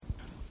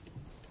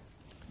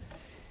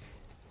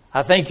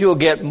I think you'll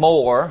get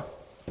more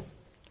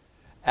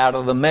out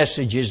of the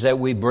messages that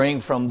we bring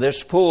from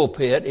this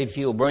pulpit if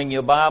you'll bring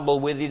your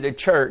Bible with you to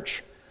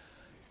church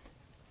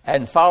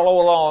and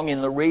follow along in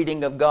the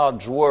reading of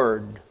God's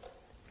Word.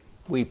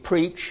 We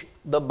preach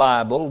the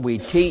Bible, we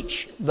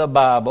teach the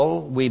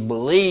Bible, we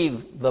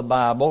believe the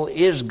Bible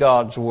is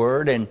God's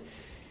Word, and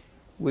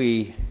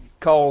we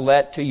call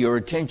that to your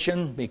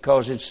attention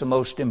because it's the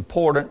most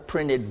important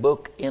printed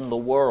book in the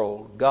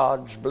world,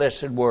 God's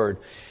blessed Word.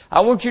 I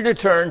want you to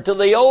turn to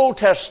the Old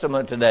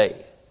Testament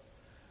today,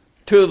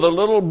 to the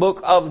little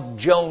book of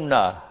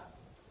Jonah.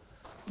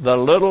 The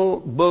little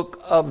book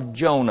of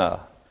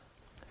Jonah.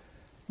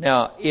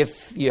 Now,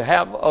 if you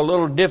have a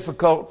little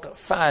difficult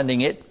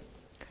finding it,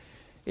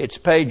 it's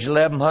page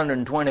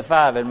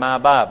 1125 in my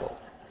Bible.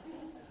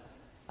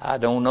 I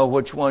don't know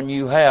which one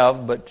you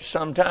have, but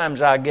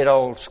sometimes I get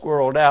all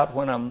squirreled out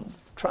when I'm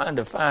trying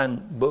to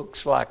find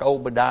books like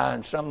Obadiah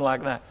and something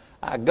like that.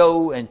 I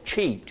go and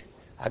cheat.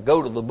 I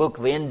go to the book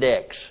of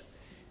index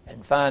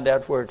and find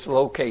out where it's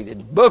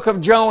located. Book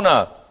of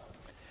Jonah.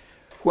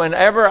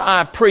 Whenever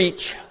I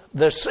preach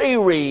the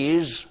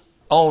series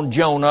on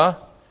Jonah,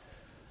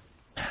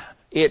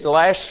 it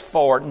lasts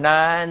for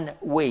 9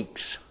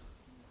 weeks.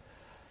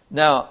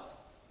 Now,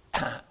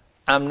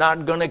 I'm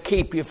not going to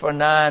keep you for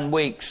 9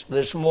 weeks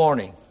this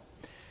morning,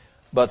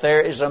 but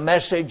there is a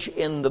message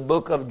in the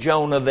book of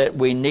Jonah that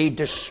we need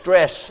to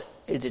stress.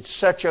 It's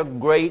such a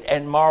great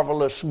and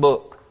marvelous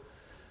book.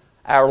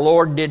 Our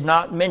Lord did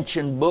not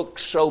mention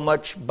books so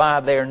much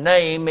by their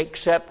name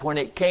except when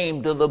it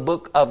came to the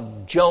book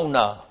of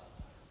Jonah.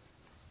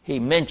 He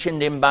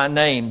mentioned him by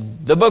name.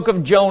 The book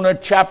of Jonah,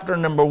 chapter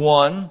number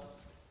 1,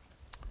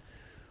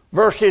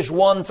 verses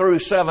 1 through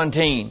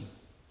 17.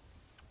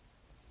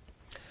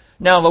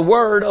 Now the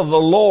word of the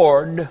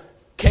Lord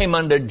came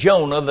unto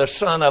Jonah, the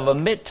son of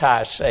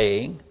Amittai,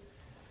 saying,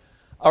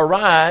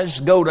 Arise,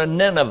 go to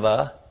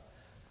Nineveh,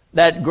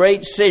 that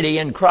great city,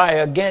 and cry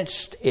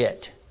against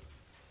it.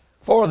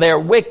 For their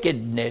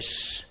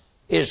wickedness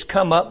is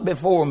come up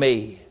before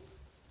me.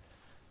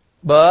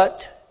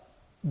 But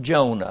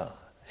Jonah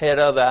had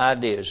other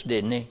ideas,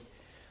 didn't he?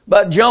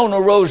 But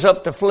Jonah rose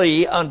up to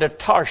flee unto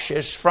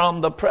Tarshish from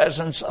the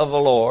presence of the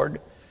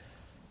Lord,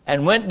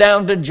 and went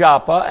down to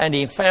Joppa, and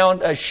he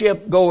found a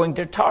ship going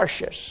to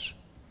Tarshish.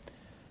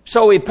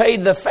 So he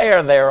paid the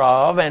fare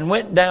thereof, and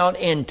went down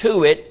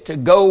into it to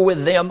go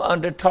with them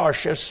unto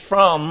Tarshish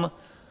from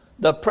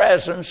the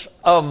presence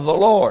of the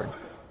Lord.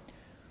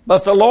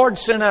 But the Lord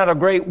sent out a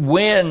great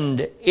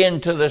wind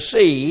into the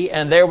sea,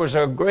 and there was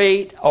a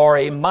great or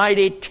a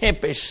mighty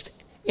tempest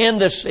in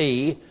the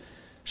sea,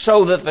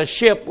 so that the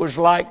ship was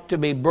like to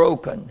be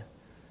broken.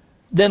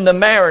 Then the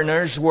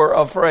mariners were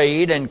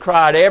afraid, and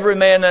cried every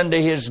man unto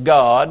his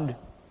God,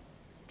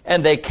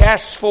 and they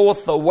cast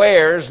forth the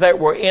wares that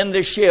were in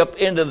the ship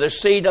into the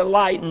sea to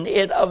lighten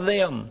it of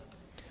them.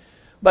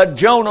 But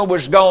Jonah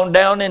was gone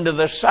down into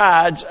the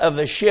sides of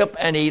the ship,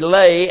 and he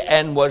lay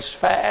and was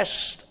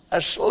fast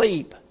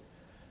asleep.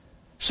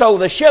 So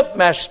the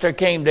shipmaster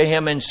came to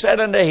him and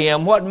said unto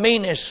him, What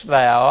meanest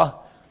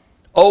thou,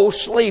 O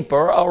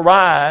sleeper?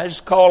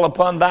 Arise, call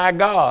upon thy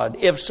God,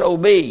 if so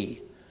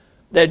be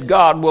that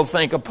God will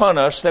think upon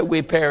us that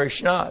we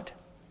perish not.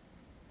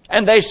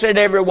 And they said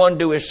every one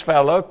to his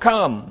fellow,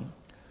 Come,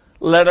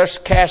 let us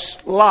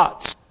cast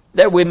lots,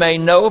 that we may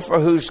know for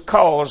whose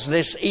cause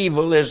this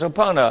evil is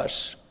upon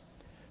us.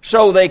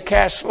 So they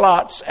cast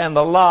lots, and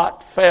the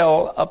lot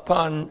fell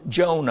upon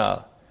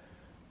Jonah.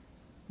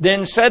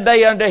 Then said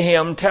they unto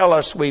him, Tell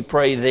us, we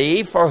pray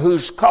thee, for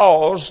whose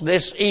cause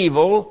this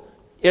evil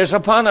is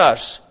upon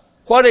us.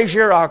 What is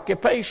your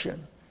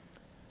occupation?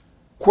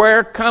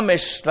 Where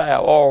comest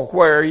thou, or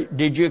where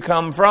did you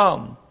come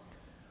from?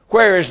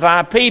 Where is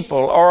thy people,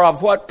 or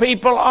of what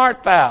people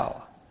art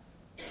thou?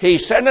 He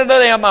said unto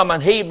them, I'm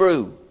an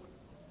Hebrew,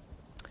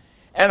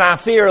 and I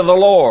fear the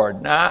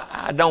Lord. Now,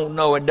 I don't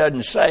know, it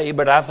doesn't say,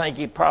 but I think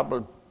he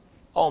probably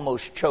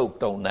almost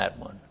choked on that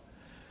one.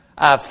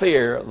 I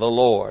fear the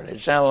Lord.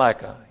 It sounds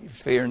like he's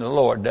fearing the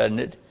Lord, doesn't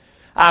it?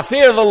 I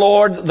fear the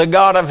Lord, the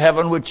God of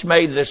heaven, which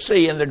made the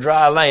sea and the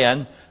dry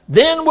land.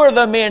 Then were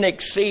the men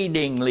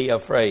exceedingly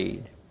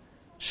afraid.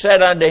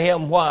 Said unto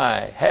him,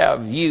 Why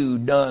have you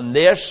done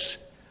this?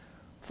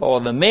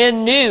 For the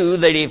men knew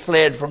that he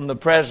fled from the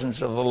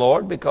presence of the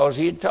Lord, because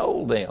he had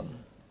told them.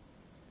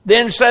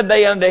 Then said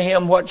they unto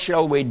him, What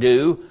shall we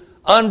do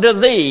unto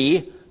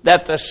thee,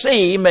 that the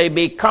sea may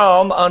be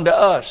calm unto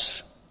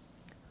us?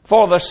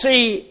 For the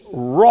sea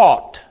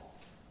wrought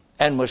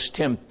and was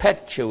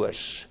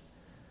tempestuous.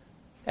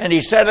 And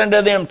he said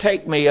unto them,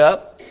 Take me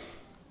up,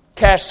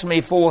 cast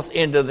me forth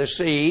into the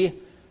sea,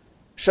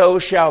 so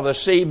shall the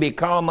sea be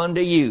calm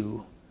unto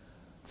you.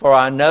 For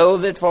I know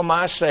that for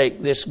my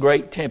sake this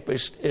great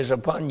tempest is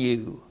upon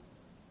you.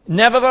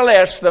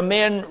 Nevertheless, the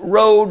men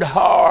rowed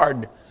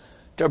hard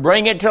to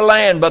bring it to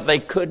land, but they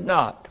could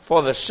not,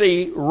 for the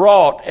sea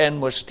wrought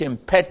and was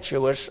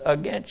tempestuous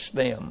against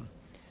them.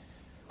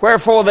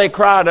 Wherefore they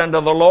cried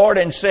unto the Lord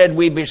and said,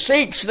 We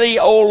beseech thee,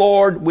 O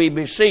Lord, we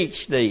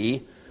beseech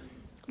thee,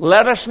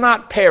 let us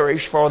not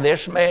perish for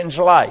this man's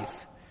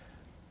life,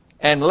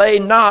 and lay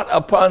not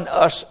upon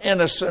us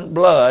innocent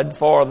blood,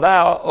 for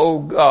thou, O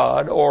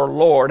God, or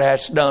Lord,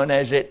 hast done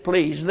as it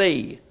pleased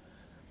thee.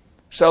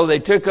 So they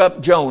took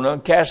up Jonah,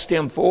 cast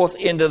him forth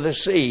into the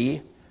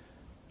sea,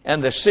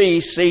 and the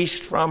sea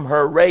ceased from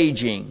her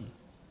raging.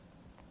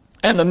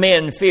 And the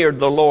men feared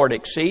the Lord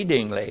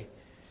exceedingly,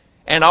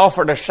 and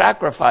offered a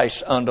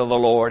sacrifice unto the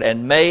Lord,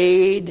 and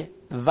made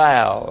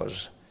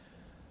vows.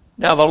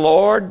 Now the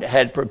Lord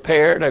had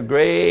prepared a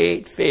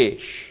great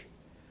fish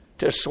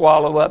to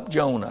swallow up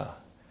Jonah.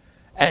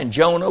 And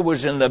Jonah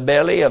was in the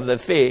belly of the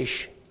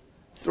fish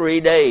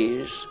 3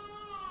 days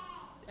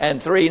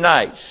and 3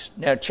 nights.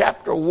 Now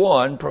chapter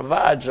 1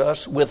 provides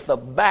us with the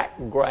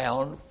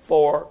background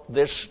for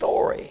this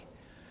story.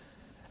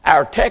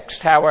 Our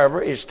text,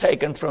 however, is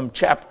taken from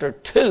chapter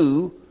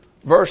 2,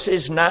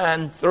 verses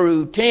 9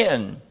 through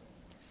 10,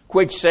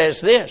 which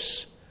says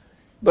this: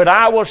 But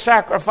I will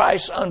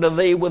sacrifice unto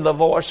thee with the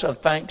voice of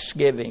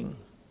thanksgiving.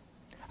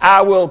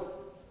 I will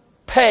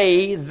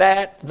pay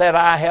that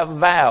I have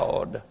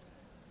vowed.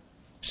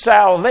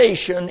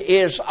 Salvation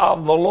is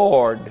of the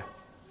Lord.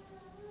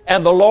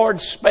 And the Lord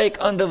spake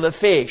unto the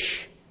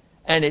fish,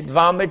 and it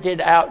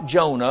vomited out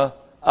Jonah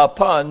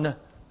upon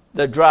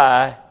the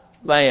dry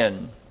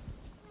land.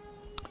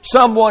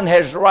 Someone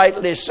has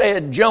rightly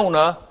said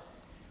Jonah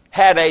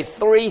had a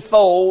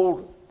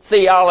threefold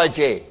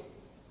theology.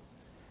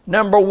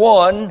 Number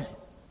one,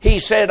 he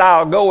said,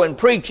 I'll go and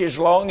preach as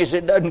long as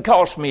it doesn't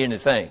cost me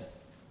anything.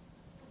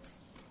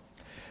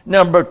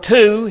 Number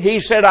two, he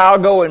said, I'll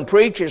go and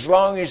preach as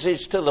long as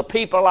it's to the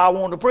people I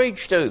want to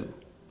preach to.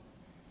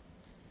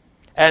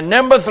 And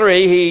number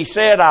three, he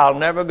said, I'll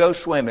never go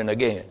swimming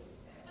again.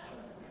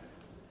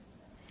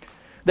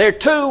 There are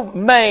two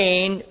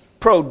main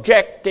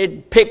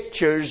projected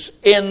pictures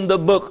in the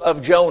book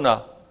of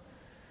Jonah.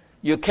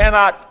 You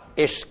cannot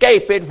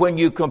escape it when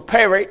you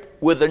compare it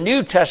with the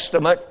New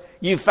Testament.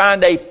 You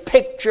find a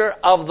picture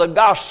of the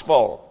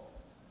gospel.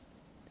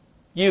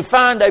 You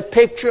find a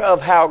picture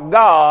of how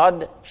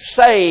God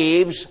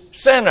saves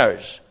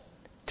sinners.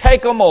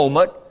 Take a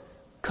moment,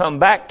 come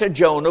back to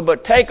Jonah,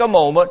 but take a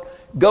moment,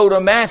 go to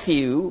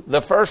Matthew,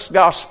 the first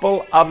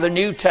gospel of the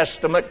New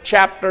Testament,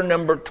 chapter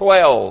number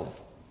 12.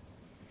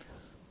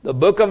 The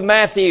book of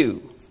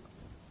Matthew,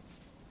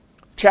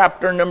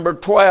 chapter number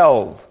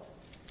 12,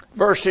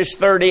 verses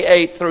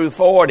 38 through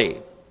 40.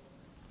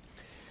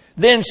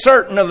 Then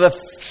certain of the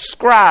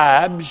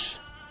scribes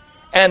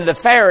and the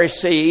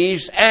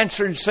Pharisees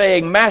answered,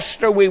 saying,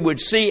 Master, we would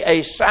see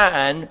a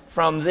sign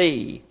from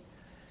thee.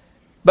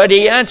 But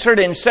he answered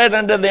and said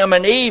unto them,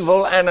 An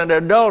evil and an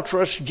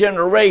adulterous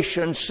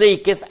generation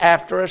seeketh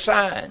after a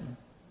sign.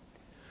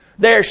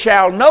 There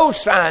shall no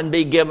sign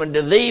be given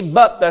to thee,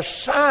 but the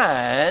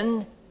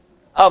sign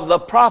of the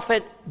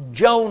prophet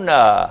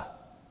Jonah.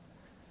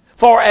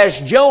 For as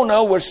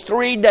Jonah was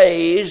 3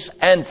 days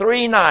and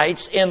 3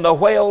 nights in the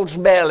whale's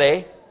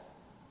belly,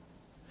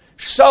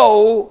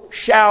 so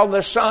shall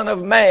the Son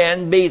of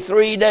Man be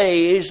 3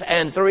 days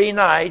and 3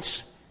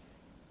 nights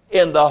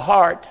in the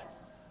heart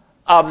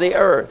of the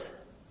earth.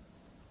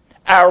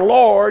 Our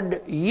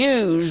Lord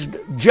used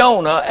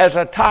Jonah as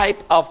a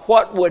type of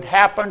what would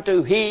happen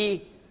to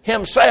he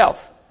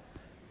himself.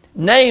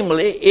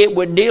 Namely, it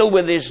would deal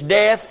with his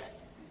death,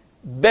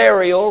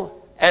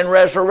 burial, and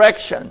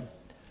resurrection.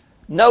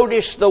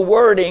 Notice the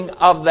wording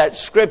of that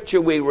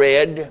scripture we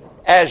read,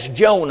 as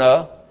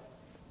Jonah,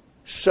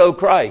 so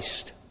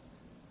Christ.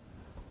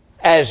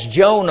 As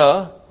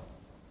Jonah,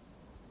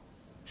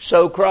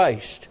 so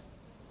Christ.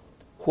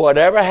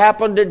 Whatever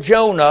happened to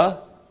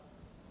Jonah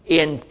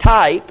in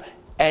type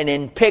and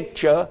in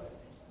picture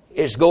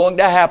is going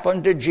to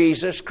happen to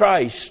Jesus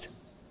Christ.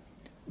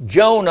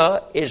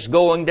 Jonah is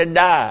going to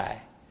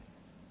die.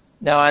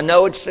 Now, I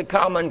know it's the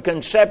common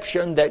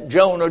conception that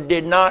Jonah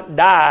did not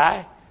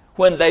die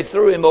when they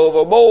threw him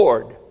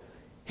overboard.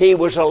 He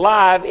was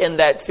alive in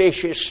that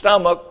fish's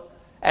stomach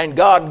and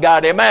God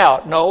got him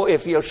out. No,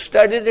 if you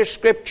study the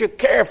scripture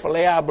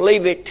carefully, I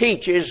believe it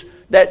teaches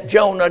that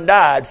Jonah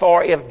died.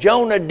 For if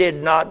Jonah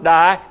did not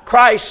die,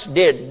 Christ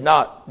did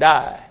not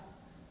die.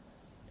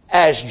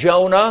 As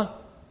Jonah,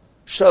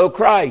 so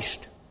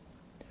Christ.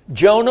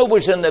 Jonah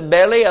was in the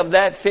belly of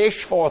that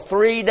fish for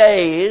 3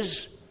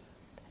 days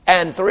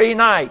and 3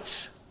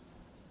 nights.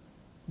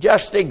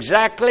 Just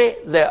exactly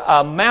the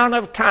amount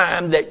of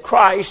time that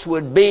Christ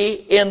would be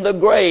in the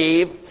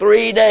grave,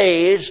 3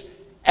 days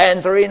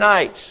and 3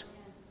 nights.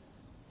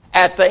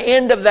 At the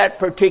end of that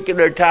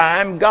particular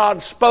time,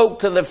 God spoke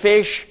to the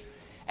fish,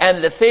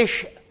 and the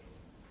fish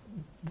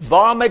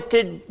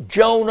vomited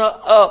Jonah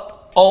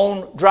up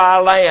on dry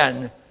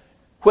land,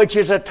 which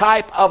is a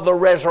type of the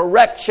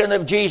resurrection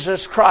of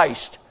Jesus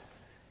Christ.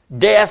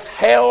 Death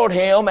held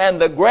him and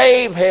the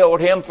grave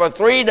held him for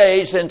 3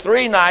 days and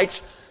 3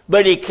 nights,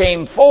 but he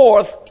came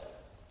forth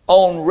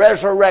on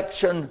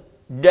resurrection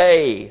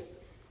day.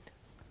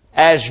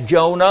 As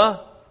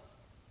Jonah,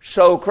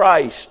 so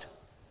Christ.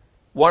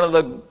 One of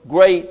the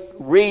great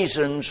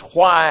reasons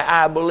why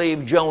I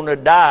believe Jonah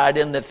died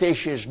in the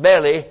fish's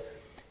belly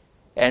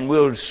and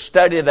we'll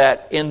study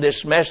that in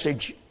this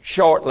message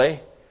shortly,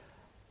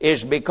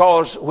 is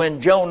because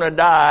when Jonah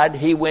died,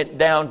 he went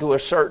down to a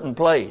certain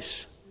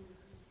place.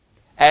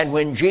 And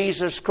when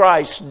Jesus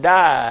Christ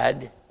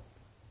died,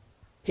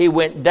 he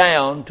went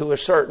down to a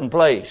certain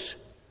place.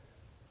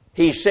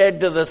 He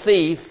said to the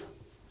thief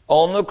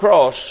on the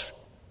cross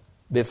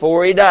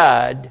before he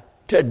died,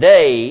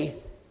 "Today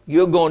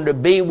you're going to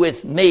be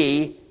with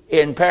me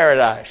in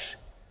paradise."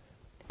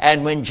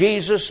 And when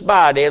Jesus'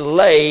 body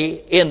lay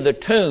in the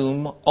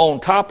tomb on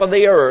top of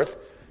the earth,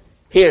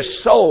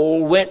 his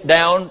soul went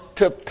down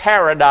to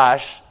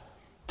paradise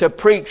to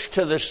preach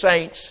to the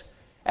saints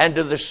and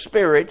to the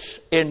spirits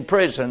in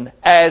prison.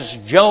 As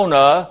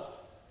Jonah,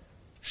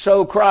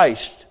 so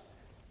Christ.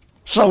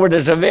 So it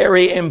is a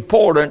very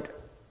important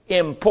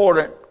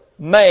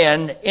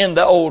man in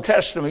the Old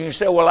Testament. You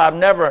say, "Well, I've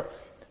never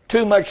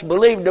too much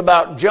believed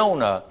about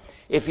Jonah."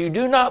 If you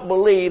do not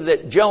believe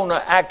that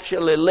Jonah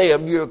actually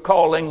lived, you're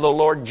calling the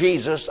Lord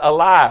Jesus a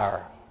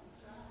liar.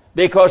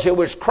 Because it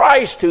was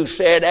Christ who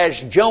said, "As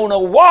Jonah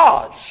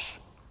was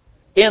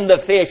in the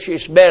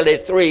fish's belly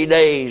 3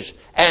 days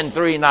and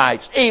 3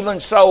 nights, even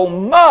so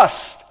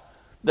must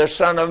the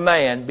Son of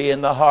Man be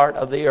in the heart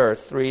of the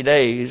earth 3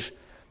 days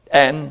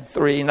and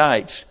 3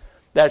 nights."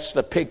 That's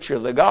the picture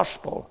of the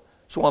gospel.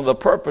 It's one of the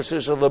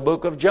purposes of the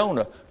book of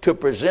Jonah, to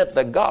present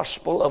the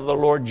gospel of the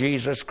Lord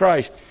Jesus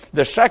Christ.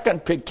 The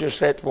second picture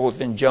set forth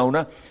in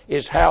Jonah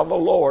is how the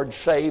Lord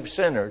saves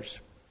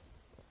sinners.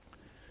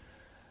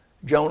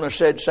 Jonah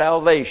said,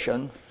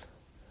 "Salvation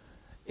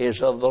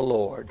is of the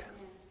Lord."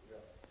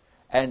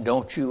 And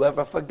don't you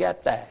ever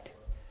forget that.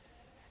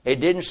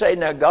 It didn't say,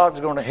 "Now God's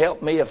going to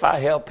help me if I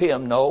help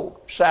him." No,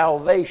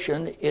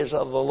 salvation is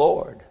of the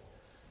Lord.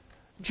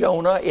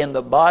 Jonah, in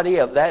the body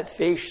of that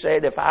fish,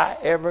 said, "If I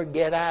ever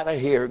get out of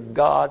here,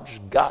 God's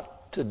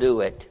got to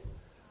do it."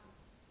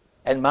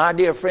 And my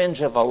dear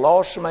friends, if a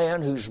lost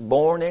man who's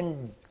born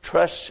in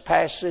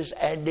trespasses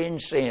and in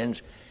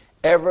sins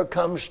ever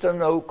comes to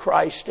know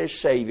Christ as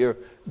Savior,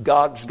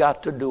 God's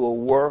got to do a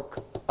work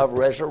of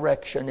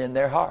resurrection in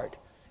their heart.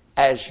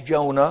 As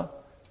Jonah,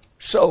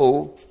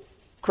 so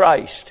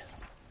Christ.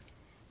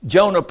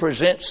 Jonah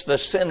presents the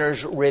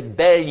sinner's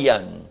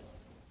rebellion.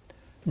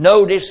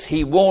 Notice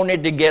he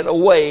wanted to get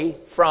away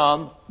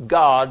from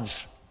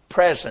God's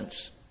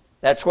presence.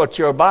 That's what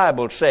your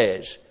Bible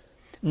says.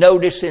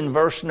 Notice in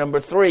verse number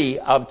 3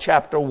 of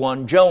chapter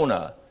 1,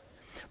 Jonah.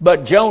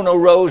 "But Jonah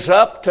rose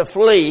up to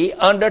flee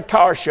unto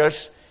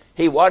Tarshish."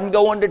 He wasn't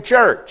going to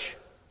church.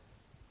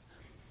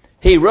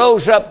 He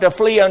rose up to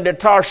flee unto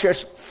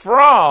Tarshish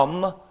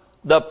from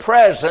the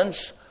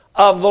presence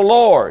of the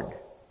Lord,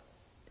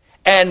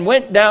 and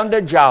went down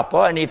to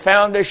Joppa, and he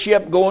found a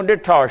ship going to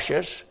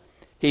Tarshish.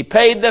 He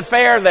paid the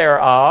fare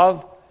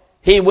thereof.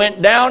 He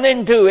went down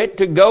into it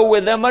to go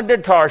with them unto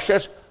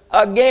Tarshish.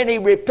 Again he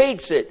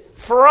repeats it,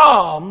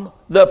 from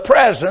the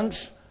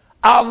presence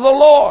of the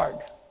Lord.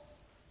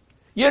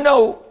 You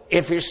know,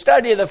 if you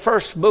study the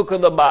first book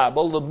of the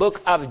Bible, the book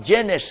of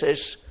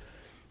Genesis,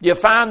 you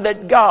find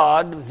that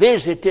God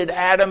visited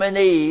Adam and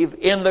Eve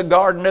in the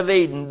Garden of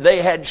Eden. They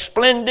had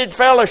splendid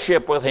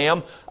fellowship with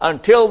him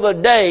until the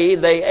day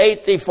they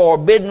ate the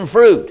forbidden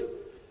fruit.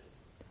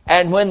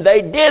 And when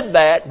they did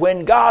that,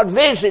 when God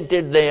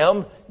visited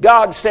them,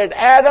 God said,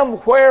 "Adam,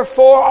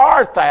 wherefore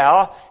art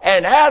thou?"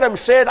 And Adam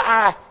said,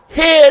 "I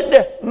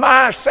hid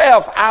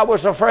myself. I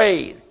was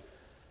afraid."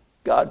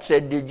 God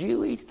said, "Did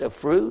you eat the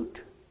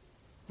fruit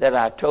that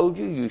I told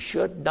you you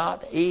should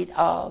not eat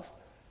of?"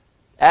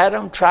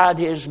 Adam tried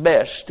his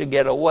best to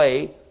get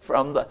away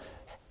from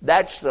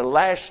that's the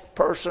last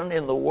person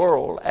in the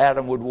world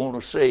Adam would want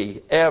to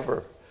see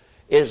ever,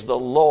 is the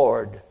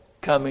Lord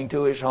coming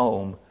to his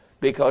home,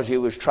 because he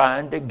was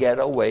trying to get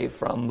away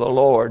from the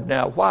Lord.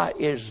 Now, why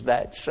is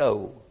that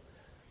so?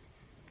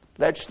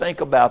 Let's think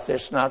about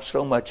this not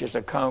so much as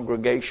a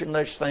congregation.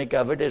 Let's think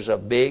of it as a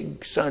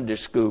big Sunday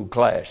school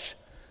class.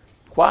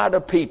 Why do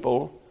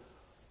people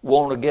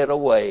want to get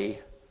away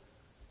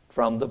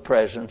from the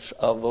presence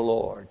of the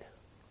Lord?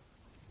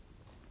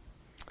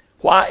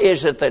 Why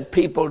is it that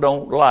people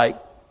don't like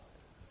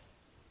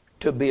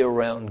to be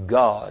around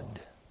God?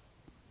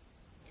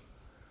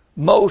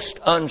 Most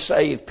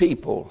unsaved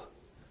people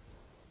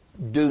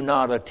do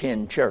not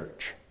attend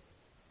church.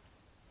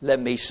 Let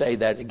me say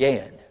that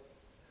again.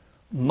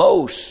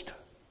 Most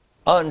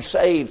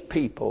unsaved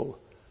people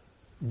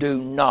do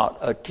not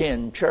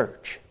attend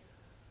church.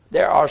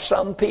 There are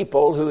some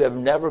people who have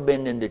never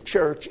been into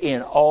church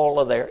in all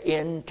of their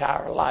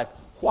entire life.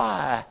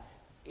 Why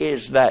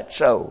is that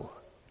so?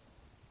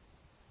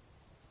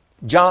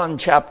 John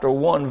chapter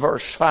 1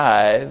 verse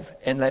 5,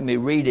 and let me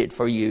read it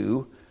for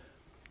you.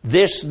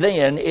 "This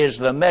then is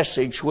the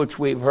message which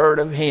we've heard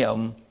of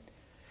him,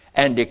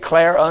 and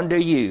declare unto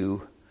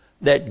you,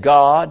 that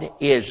God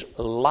is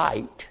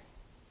light,"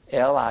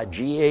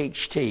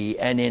 L-I-G-H-T,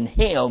 "and in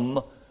him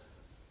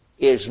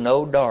is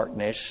no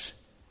darkness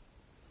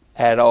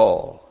at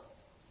all."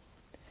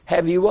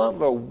 Have you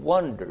ever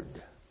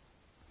wondered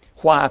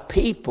why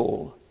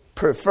people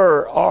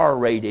prefer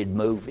R-rated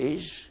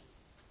movies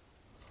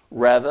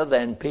rather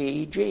than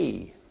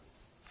PG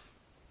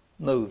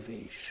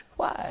movies.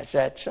 Why is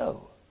that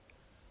so?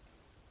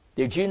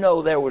 Did you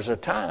know there was a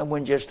time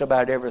when just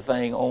about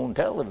everything on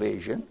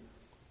television,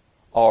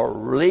 or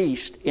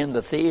released in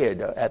the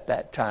theater at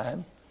that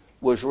time,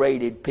 was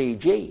rated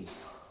PG?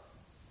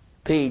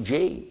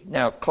 PG.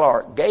 Now,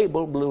 Clark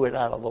Gable blew it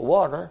out of the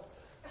water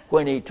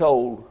when he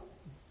told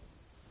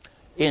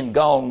in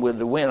Gone with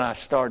the Wind, I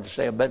started to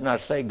say, I better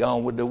not say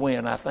Gone with the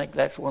Wind. I think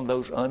that's one of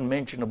those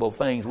unmentionable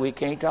things we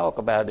can't talk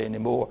about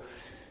anymore.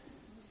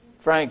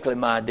 Frankly,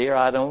 my dear,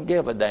 I don't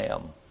give a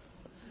damn.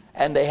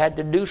 And they had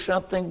to do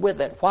something with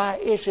it. Why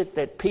is it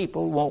that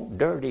people want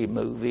dirty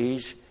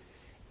movies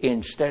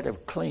instead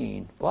of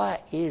clean?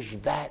 Why is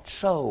that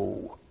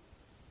so?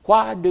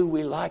 Why do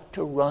we like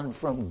to run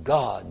from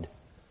God?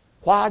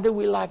 Why do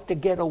we like to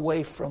get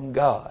away from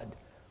God?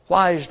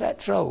 Why is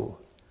that so?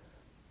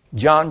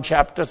 John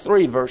chapter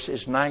 3,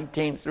 verses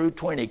 19 through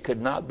 20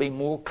 could not be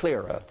more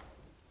clearer.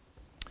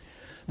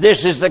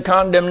 This is the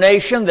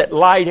condemnation, that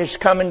light has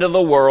come into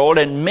the world,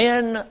 and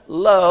men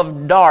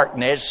love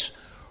darkness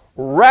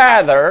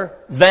rather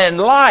than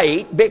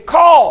light,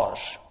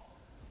 because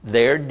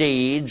their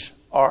deeds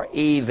are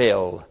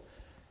evil.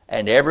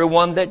 And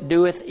everyone that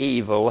doeth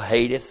evil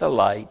hateth the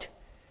light,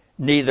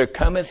 neither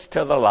cometh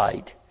to the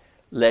light,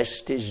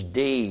 lest his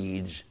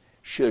deeds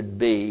should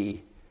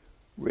be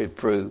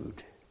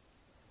reproved.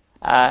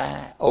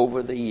 I,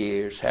 over the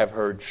years, have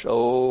heard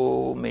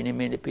so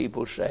many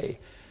people say,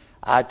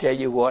 I tell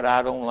you what,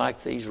 I don't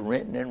like these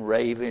ranting and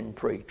raving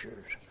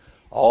preachers.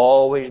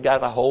 Always got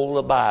to hold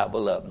the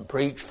Bible up and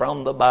preach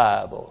from the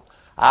Bible.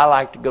 I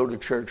like to go to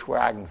church where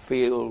I can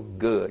feel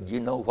good. You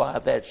know why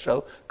that's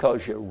so?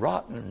 Because you're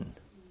rotten.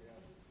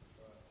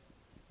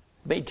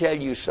 Let me tell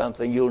you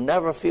something. You'll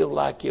never feel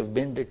like you've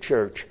been to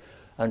church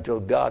until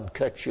God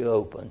cuts you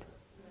open.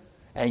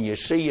 And you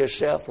see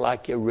yourself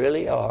like you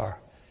really are.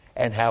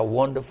 And how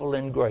wonderful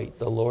and great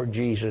the Lord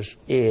Jesus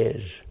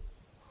is.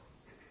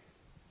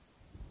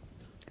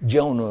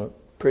 Jonah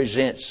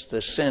presents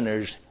the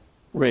sinner's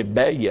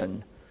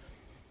rebellion.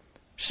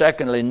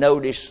 Secondly,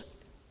 notice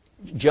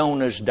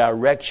Jonah's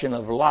direction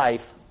of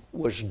life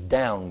was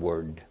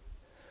downward.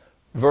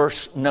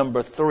 Verse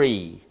number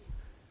 3.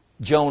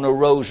 Jonah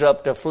rose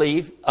up to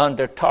flee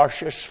unto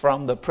Tarshish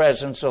from the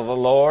presence of the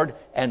Lord,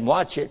 and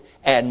watch it,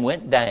 and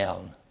went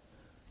down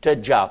to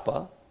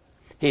Joppa.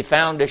 He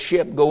found a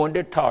ship going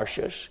to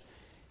Tarshish.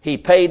 He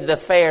paid the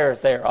fare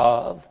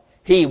thereof.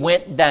 He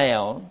went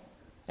down.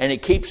 And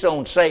it keeps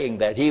on saying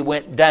that. He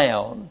went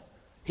down.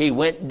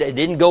 It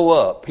didn't go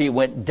up. He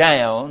went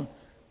down.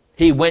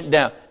 He went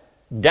down.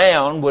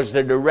 Down was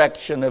the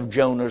direction of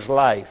Jonah's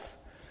life.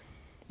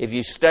 If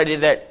you study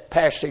that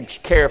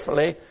passage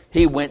carefully,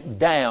 he went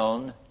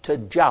down to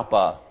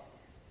Joppa.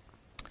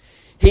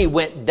 He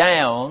went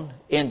down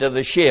into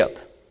the ship.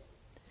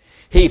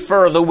 He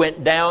further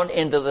went down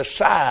into the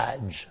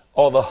sides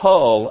or the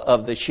hull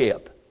of the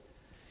ship.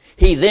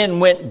 He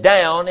then went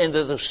down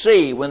into the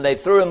sea. When they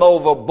threw him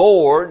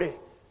overboard,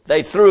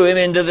 they threw him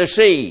into the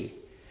sea.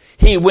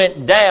 He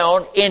went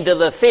down into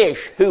the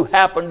fish who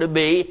happened to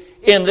be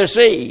in the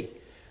sea.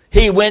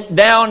 He went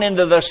down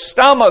into the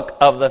stomach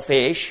of the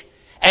fish,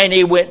 and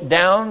he went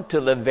down to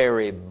the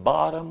very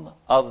bottom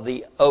of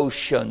the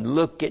ocean.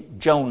 Look at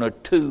Jonah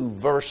 2,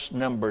 verse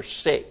number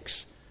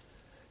 6.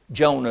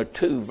 Jonah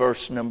 2,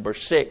 verse number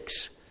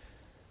 6.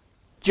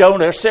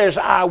 Jonah says,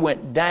 I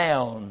went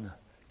down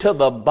to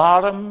the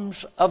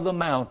bottoms of the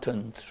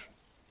mountains.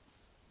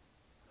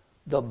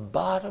 The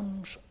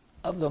bottoms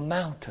of the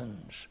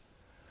mountains.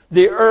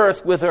 The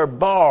earth with her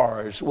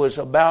bars was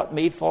about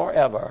me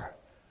forever.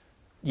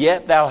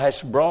 Yet thou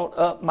hast brought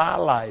up my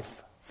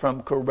life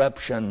from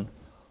corruption,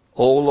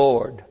 O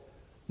Lord,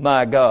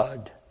 my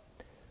God.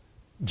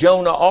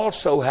 Jonah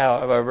also,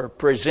 however,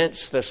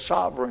 presents the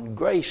sovereign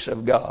grace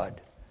of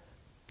God.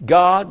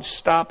 God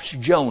stops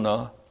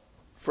Jonah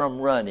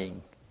from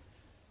running.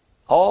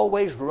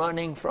 Always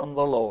running from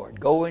the Lord,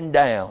 going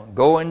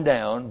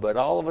down, but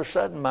all of a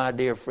sudden, my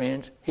dear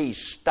friends, he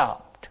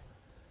stopped.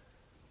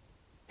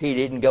 He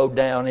didn't go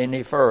down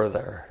any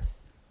further.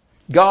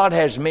 God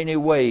has many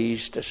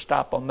ways to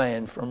stop a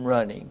man from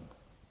running.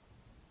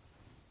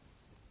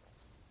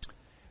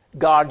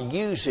 God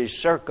uses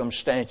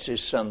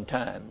circumstances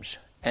sometimes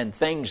and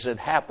things that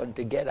happen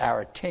to get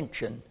our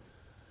attention.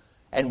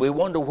 And we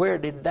wonder, where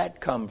did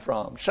that come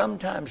from?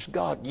 Sometimes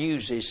God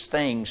uses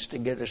things to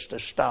get us to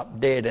stop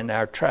dead in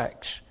our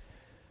tracks.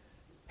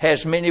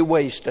 Has many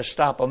ways to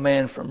stop a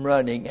man from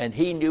running, and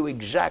he knew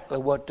exactly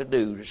what to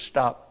do to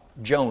stop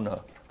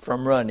Jonah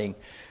from running.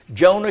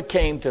 Jonah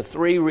came to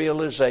 3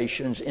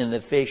 realizations in the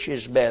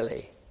fish's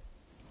belly.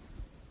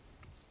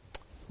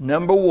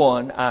 Number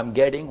 1, I'm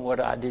getting what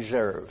I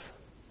deserve.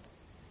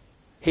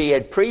 He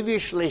had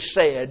previously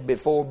said,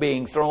 before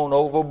being thrown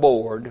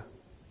overboard,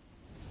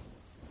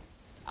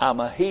 I'm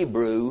a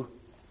Hebrew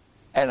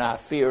and I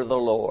fear the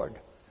Lord.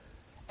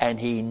 And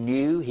he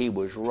knew he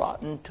was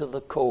rotten to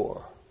the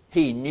core.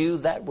 He knew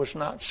that was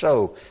not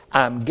so.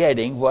 I'm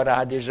getting what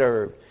I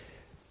deserve.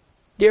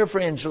 Dear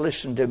friends,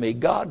 listen to me.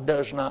 God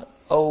does not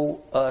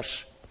owe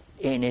us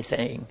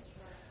anything.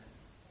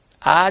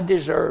 I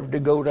deserve to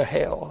go to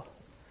hell.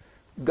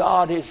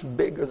 God is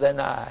bigger than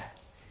I.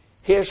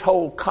 His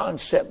whole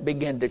concept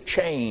began to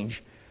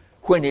change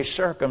when his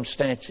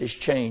circumstances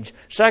changed.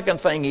 Second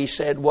thing he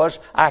said was,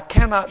 I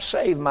cannot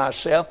save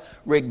myself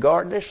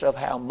regardless of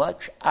how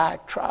much I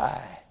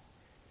try.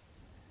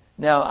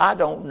 Now, I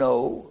don't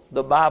know.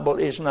 The Bible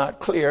is not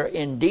clear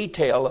in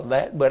detail of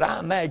that, but I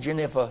imagine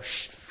if a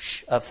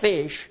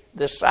fish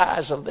the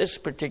size of this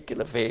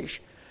particular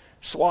fish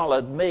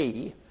swallowed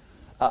me,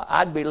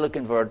 I'd be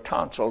looking for a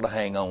tonsil to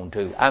hang on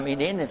to. I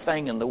mean,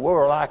 anything in the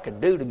world I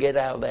could do to get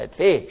out of that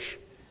fish.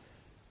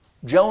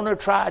 Jonah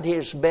tried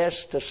his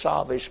best to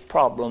solve his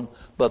problem,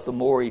 but the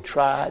more he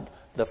tried,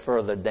 the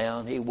further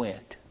down he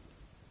went.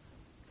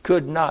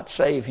 Could not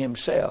save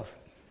himself.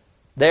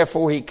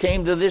 Therefore, he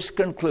came to this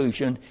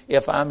conclusion,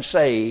 if I'm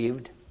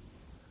saved,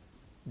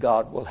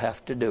 God will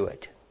have to do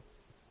it.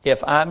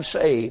 If I'm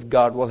saved,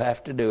 God will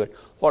have to do it.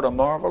 What a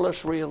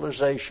marvelous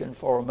realization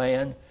for a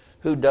man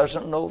who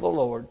doesn't know the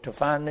Lord to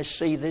finally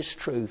see this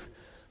truth,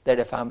 that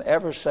if I'm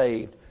ever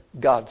saved,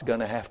 God's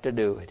going to have to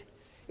do it.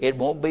 It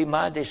won't be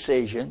my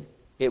decision.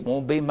 It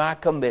won't be my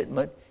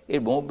commitment.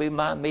 It won't be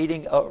my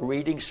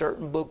reading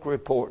certain book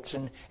reports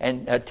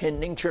and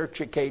attending church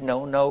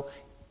occasionally. No.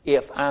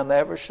 If I'm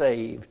ever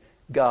saved,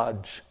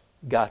 God's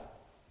got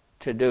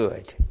to do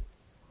it.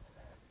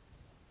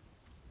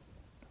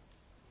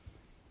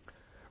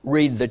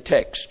 Read the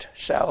text.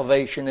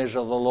 Salvation is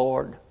of the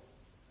Lord.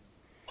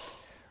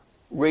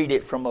 Read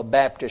it from a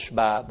Baptist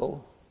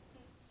Bible.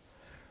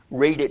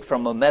 Read it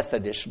from a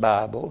Methodist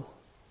Bible.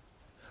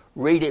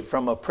 Read it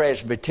from a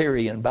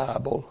Presbyterian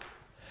Bible.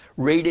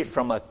 Read it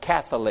from a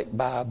Catholic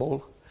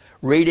Bible.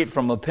 Read it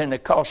from a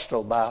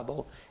Pentecostal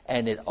Bible.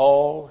 And it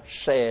all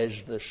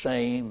says the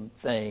same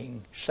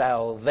thing.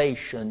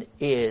 Salvation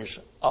is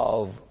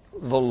of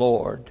the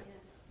Lord.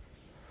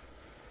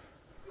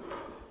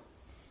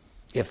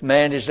 If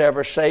man is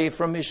ever saved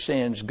from his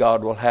sins,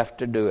 God will have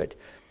to do it.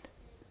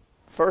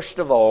 First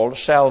of all,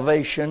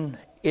 salvation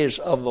is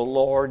of the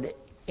Lord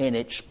in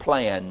its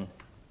plan.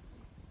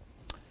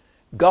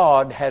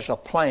 God has a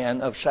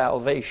plan of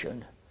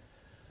salvation.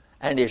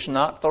 And it's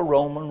not the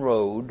Roman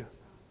road.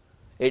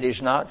 It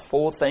is not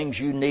 4 things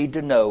you need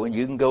to know and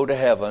you can go to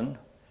heaven.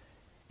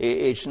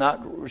 It's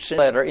not a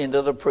letter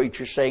into the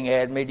preacher saying,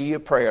 add me to your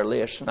prayer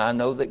list and I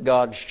know that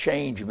God's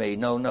changed me.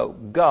 No.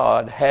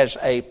 God has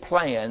a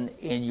plan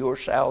in your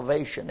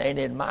salvation and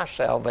in my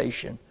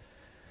salvation.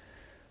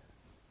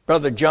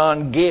 Brother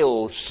John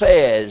Gill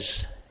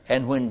says,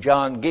 and when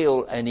John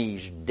Gill, and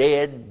he's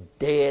dead,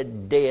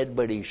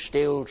 but he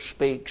still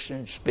speaks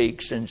and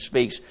speaks and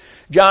speaks.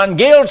 John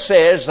Gill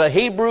says the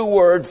Hebrew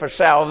word for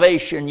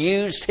salvation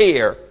used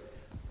here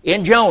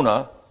in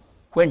Jonah,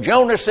 when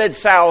Jonah said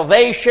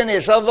salvation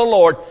is of the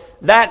Lord,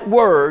 that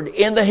word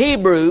in the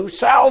Hebrew,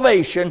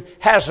 salvation,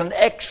 has an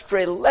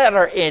extra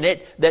letter in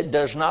it that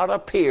does not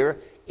appear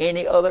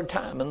any other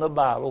time in the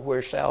Bible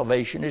where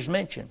salvation is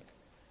mentioned.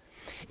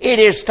 It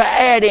is to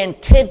add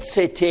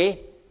intensity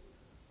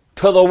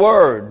to the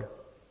word.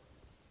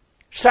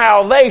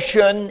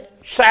 Salvation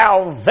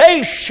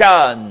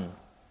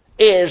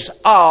is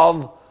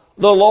of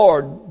the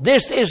Lord.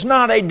 This is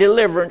not a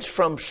deliverance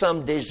from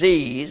some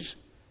disease.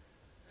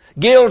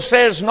 Gill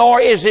says,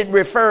 nor is it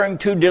referring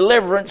to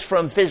deliverance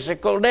from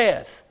physical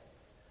death.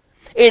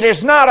 It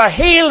is not a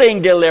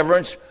healing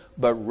deliverance,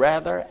 but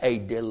rather a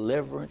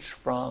deliverance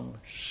from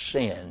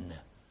sin.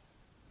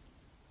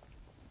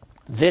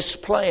 This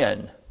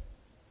plan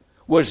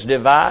was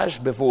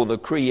devised before the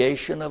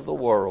creation of the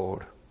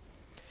world.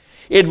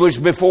 It was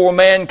before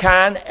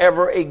mankind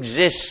ever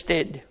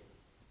existed.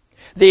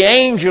 The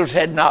angels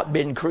had not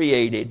been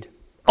created.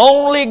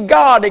 Only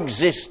God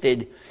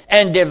existed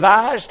and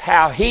devised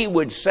how He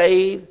would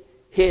save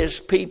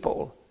His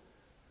people.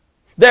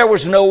 There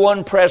was no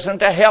one present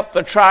to help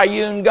the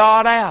triune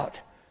God out.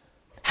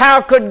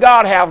 How could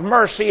God have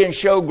mercy and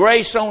show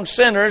grace on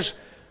sinners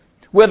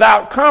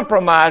without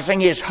compromising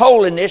His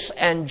holiness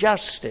and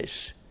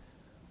justice?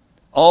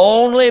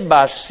 Only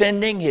by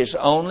sending His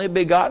only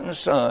begotten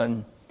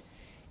Son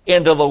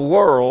into the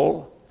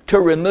world to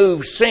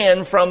remove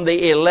sin from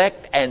the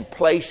elect and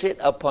place it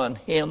upon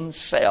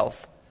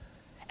Himself,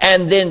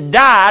 and then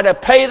die to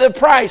pay the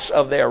price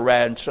of their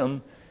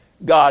ransom.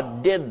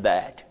 God did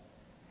that,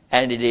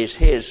 and it is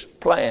His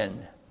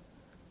plan.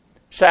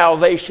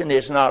 Salvation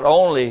is not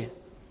only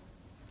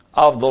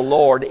of the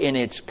Lord in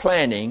its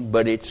planning,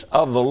 but it's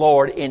of the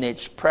Lord in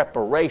its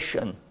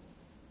preparation.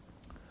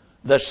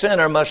 The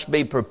sinner must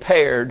be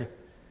prepared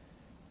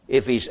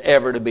if he's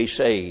ever to be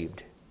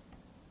saved.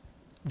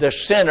 The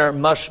sinner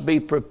must be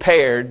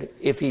prepared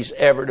if he's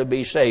ever to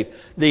be saved.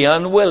 The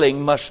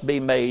unwilling must be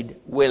made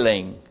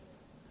willing.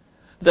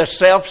 The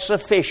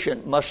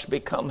self-sufficient must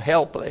become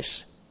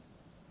helpless.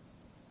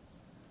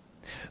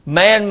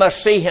 Man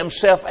must see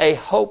himself a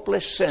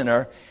hopeless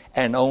sinner,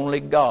 and only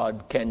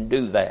God can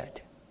do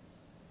that.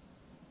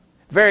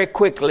 Very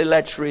quickly,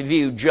 let's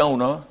review.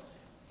 Jonah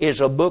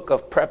is a book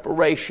of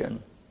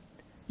preparation.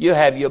 You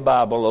have your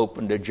Bible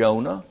open to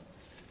Jonah.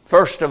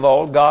 First of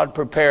all, God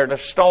prepared a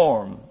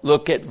storm.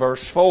 Look at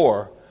verse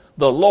 4.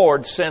 The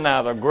Lord sent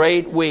out a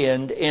great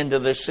wind into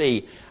the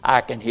sea.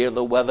 I can hear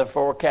the weather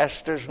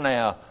forecasters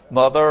now.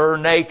 Mother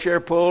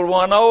Nature pulled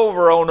one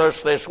over on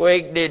us this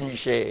week, didn't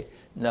she?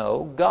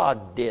 No,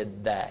 God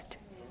did that.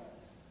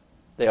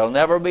 There'll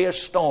never be a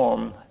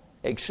storm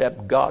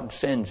except God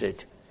sends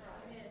it.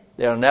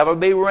 There'll never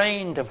be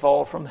rain to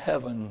fall from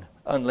heaven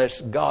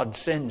unless God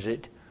sends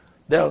it.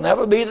 There'll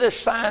never be the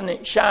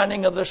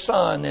shining of the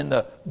sun and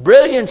the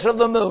brilliance of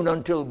the moon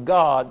until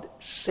God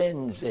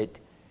sends it.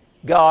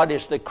 God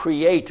is the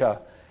creator,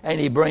 and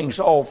He brings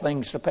all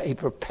things to pass. He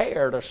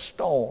prepared a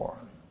storm.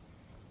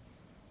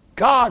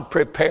 God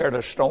prepared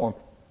a storm.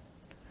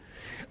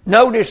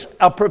 Notice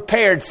a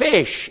prepared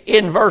fish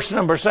in verse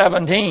number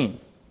 17.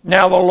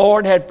 Now the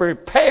Lord had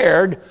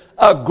prepared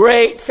a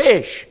great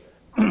fish.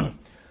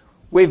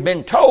 We've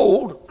been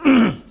told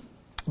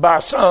by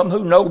some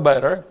who know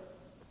better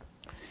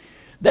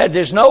that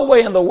there's no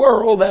way in the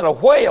world that a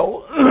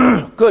whale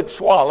could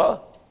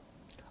swallow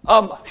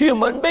a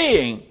human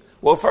being.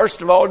 Well,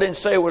 first of all, it didn't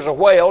say it was a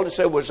whale. It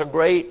said it was a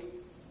great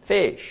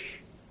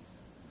fish.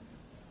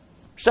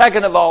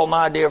 Second of all,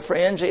 my dear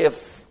friends,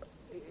 if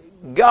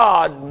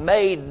God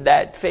made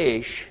that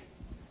fish,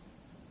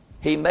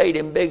 He made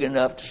him big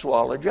enough to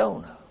swallow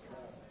Jonah.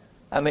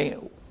 I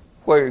mean,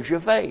 where's your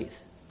faith?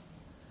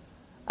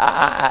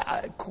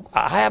 I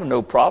have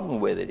no problem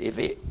with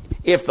it.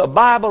 If the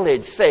Bible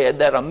had said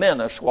that a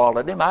minnow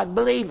swallowed him, I'd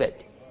believe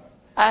it.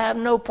 I have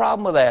no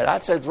problem with that.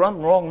 I'd say it's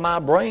something wrong with my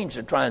brains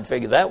to try and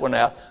figure that one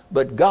out.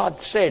 But God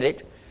said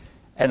it,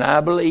 and I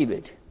believe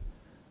it.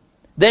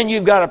 Then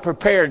you've got a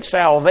prepared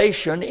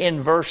salvation in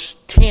verse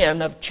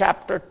 10 of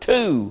chapter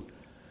 2.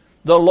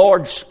 The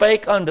Lord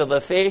spake unto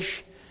the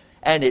fish,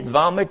 and it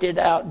vomited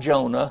out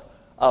Jonah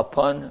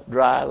upon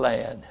dry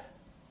land.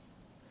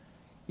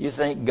 You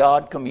think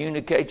God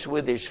communicates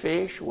with His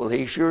fish? Well,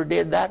 He sure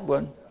did that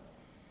one.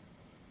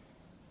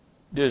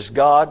 Does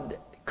God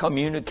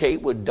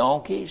communicate with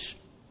donkeys,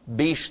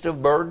 beasts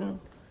of burden?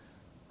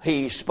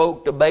 He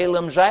spoke to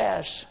Balaam's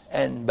ass,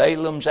 and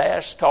Balaam's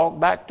ass talked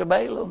back to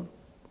Balaam,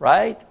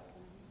 right?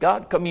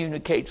 God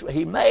communicates.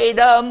 He made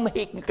them.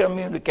 He can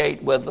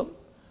communicate with them.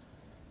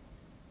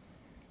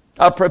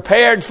 A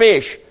prepared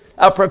fish,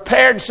 a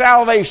prepared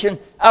salvation,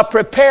 a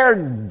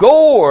prepared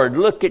gourd.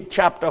 Look at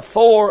chapter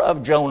 4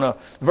 of Jonah,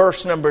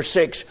 verse number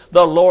 6.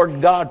 The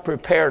Lord God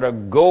prepared a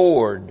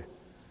gourd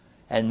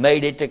and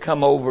made it to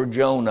come over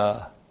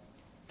Jonah.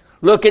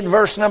 Look at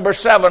verse number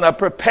 7, a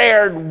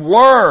prepared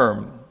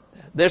worm.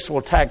 This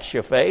will tax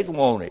your faith,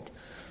 won't it?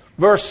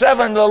 Verse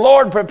 7, the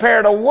Lord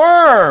prepared a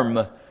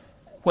worm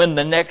when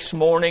the next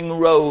morning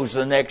rose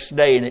the next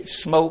day, and it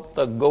smote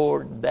the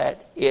gourd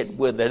that it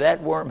withered.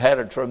 That worm had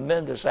a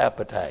tremendous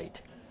appetite.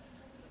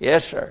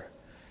 Yes, sir.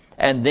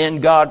 And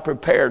then God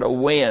prepared a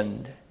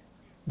wind.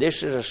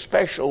 This is a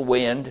special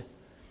wind.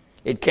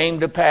 It came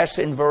to pass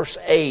in verse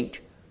 8,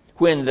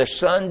 when the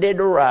sun did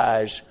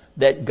arise,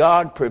 that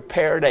God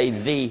prepared a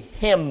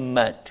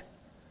vehement.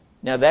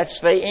 Now that's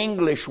the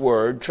English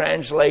word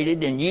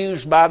translated and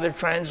used by the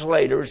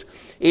translators.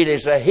 It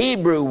is a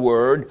Hebrew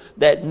word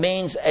that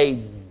means a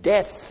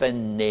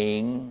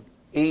deafening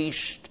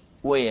east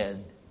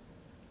wind.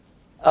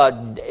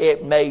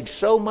 It made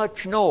so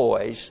much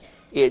noise,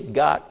 it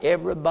got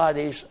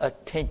everybody's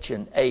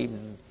attention.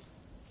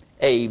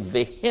 A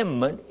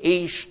vehement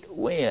east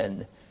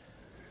wind.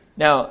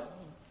 Now,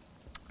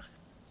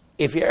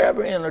 if you're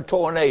ever in a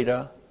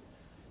tornado,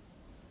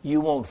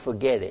 you won't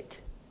forget it.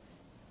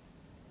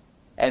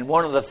 And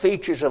one of the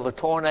features of a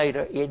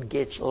tornado, it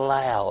gets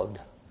loud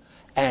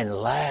and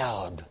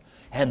loud.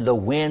 And the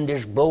wind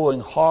is blowing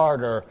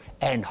harder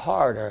and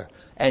harder.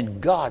 And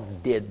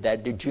God did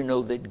that. Did you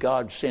know that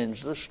God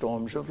sends the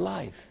storms of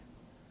life?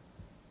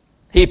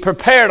 He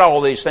prepared all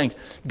these things.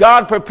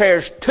 God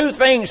prepares two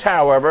things,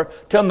 however,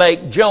 to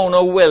make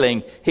Jonah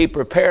willing. He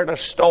prepared a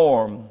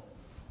storm.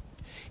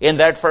 In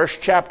that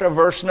first chapter,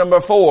 verse number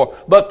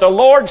 4, but the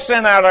Lord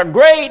sent out a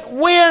great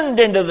wind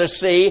into the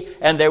sea,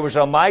 and there was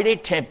a mighty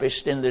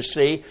tempest in the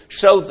sea,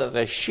 so that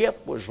the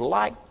ship was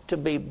like to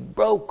be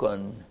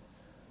broken.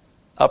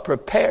 A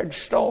prepared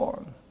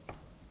storm.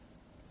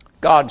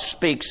 God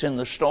speaks in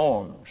the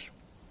storms.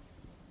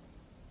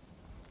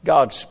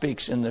 God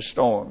speaks in the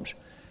storms.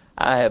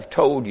 I have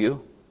told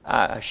you,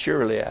 I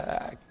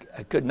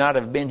could not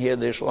have been here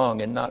this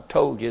long and not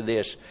told you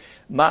this.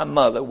 My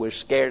mother was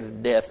scared to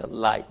death of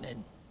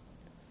lightning.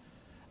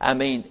 I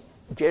mean,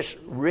 just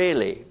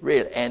really,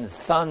 and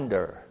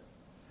thunder.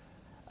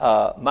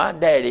 My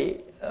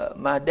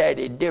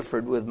daddy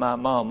differed with my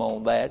mom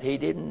on that. He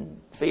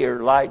didn't fear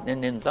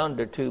lightning and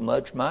thunder too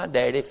much. My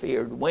daddy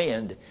feared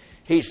wind.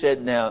 He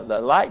said, now, the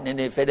lightning,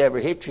 if it ever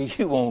hits you,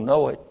 you won't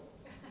know it.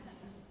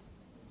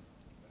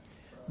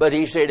 But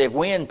he said, if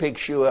wind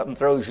picks you up and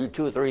throws you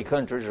 2 or 3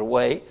 countries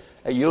away,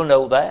 you'll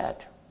know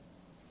that.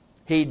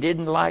 He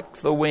didn't like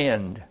the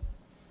wind.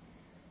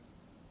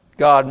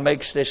 God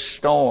makes this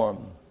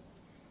storm.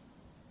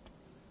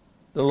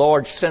 The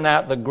Lord sent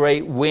out the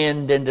great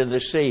wind into the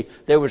sea.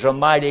 There was a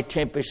mighty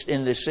tempest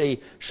in the sea,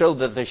 so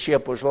that the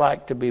ship was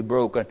like to be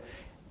broken.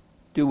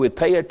 Do we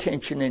pay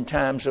attention in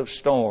times of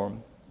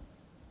storm?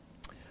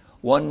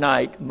 One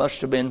night, must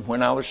have been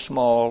when I was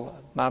small,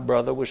 my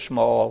brother was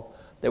small,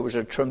 there was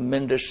a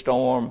tremendous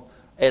storm,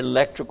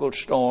 electrical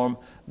storm.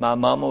 My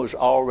mama was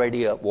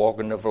already up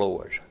walking the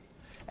floors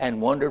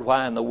and wondered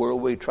why in the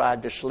world we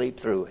tried to sleep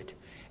through it.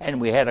 And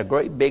we had a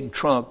great big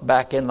trunk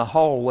back in the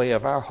hallway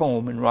of our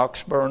home in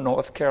Roxborough,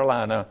 North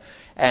Carolina.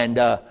 And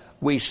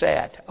we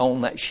sat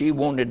on that. She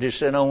wanted to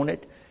sit on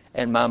it.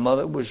 And my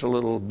mother was a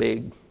little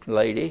big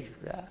lady.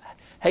 I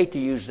hate to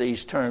use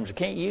these terms. I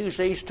can't use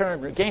these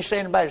terms. I can't say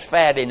anybody's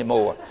fat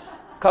anymore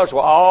because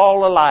we're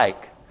all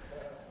alike.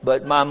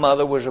 But my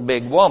mother was a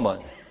big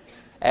woman.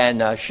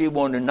 And she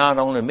wanted not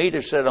only me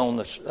to sit on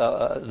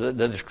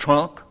the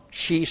trunk.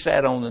 She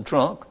sat on the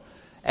trunk.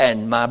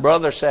 And my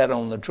brother sat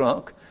on the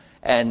trunk.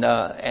 And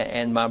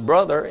my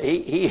brother,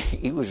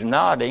 he was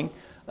nodding,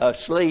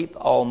 asleep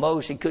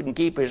almost. He couldn't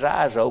keep his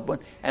eyes open.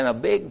 And a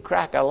big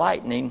crack of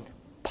lightning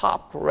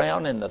popped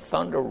around, and the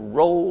thunder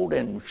rolled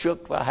and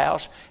shook the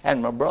house.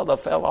 And my brother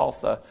fell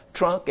off the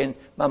trunk, and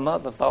my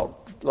mother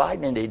thought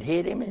lightning had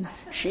hit him, and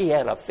she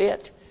had a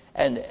fit.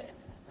 And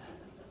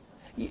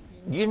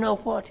you know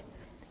what?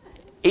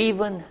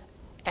 Even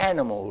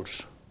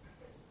animals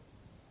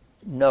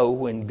know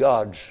when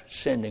God's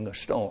sending a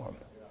storm.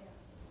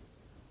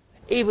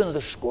 Even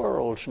the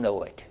squirrels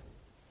know it.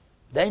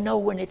 They know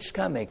when it's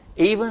coming.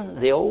 Even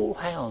the old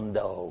hound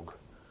dog,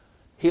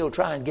 he'll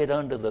try and get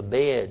under the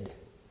bed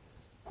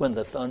when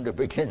the thunder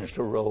begins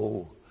to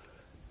roll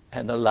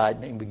and the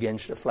lightning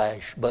begins to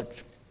flash.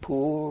 But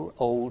poor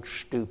old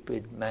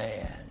stupid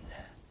man,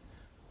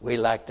 we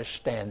like to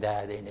stand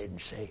out in it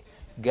and say,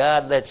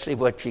 God, let's see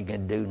what you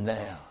can do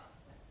now.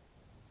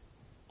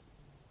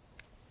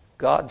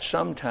 God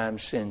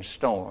sometimes sends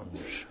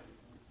storms.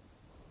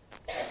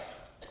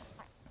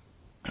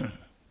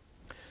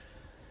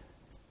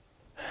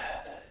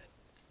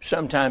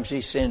 Sometimes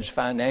he sends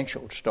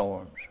financial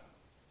storms.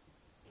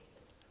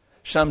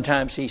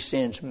 Sometimes he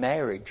sends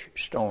marriage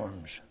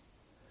storms.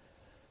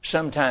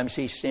 Sometimes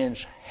he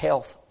sends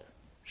health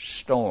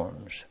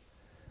storms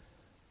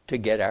to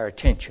get our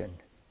attention.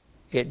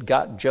 It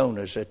got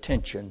Jonah's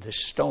attention, the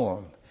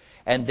storm.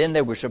 And then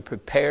there was a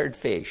prepared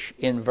fish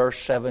in verse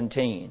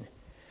 17.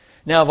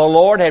 Now the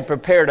Lord had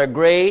prepared a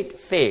great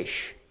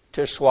fish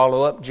to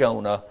swallow up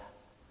Jonah.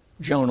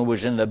 Jonah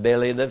was in the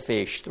belly of the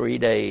fish 3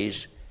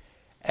 days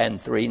and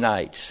 3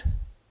 nights.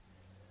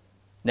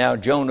 Now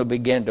Jonah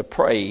began to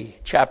pray.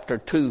 Chapter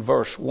 2,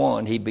 verse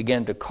 1, he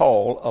began to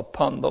call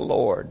upon the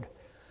Lord.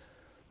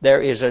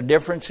 There is a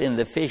difference in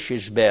the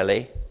fish's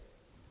belly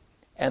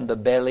and the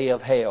belly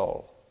of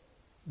hell.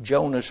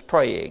 Jonah's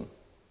praying.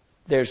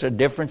 There's a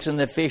difference in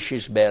the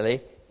fish's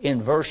belly.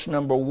 In verse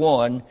number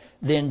 1,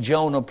 then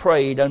Jonah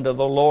prayed unto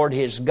the Lord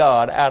his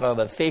God out of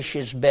the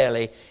fish's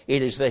belly.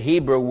 It is the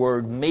Hebrew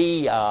word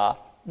miyah,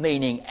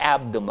 meaning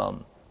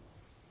abdomen.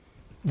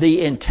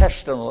 The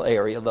intestinal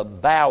area, the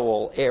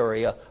bowel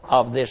area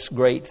of this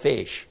great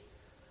fish.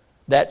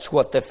 That's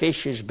what the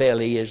fish's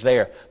belly is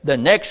there. The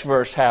next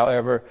verse,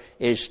 however,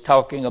 is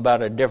talking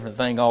about a different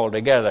thing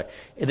altogether.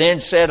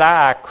 Then said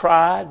I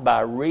cried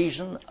by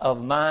reason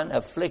of mine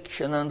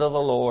affliction unto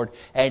the Lord,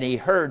 and he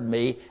heard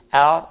me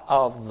out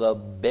of the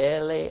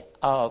belly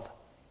of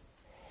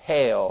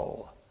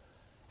hell.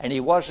 And he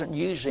wasn't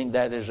using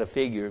that as a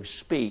figure of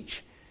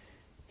speech.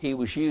 He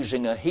was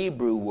using a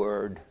Hebrew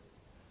word.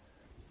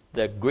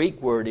 The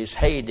Greek word is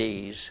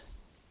Hades.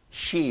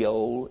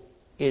 Sheol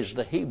is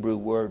the Hebrew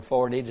word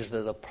for it. It is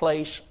the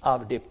place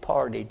of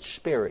departed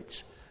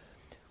spirits.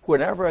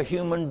 Whenever a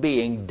human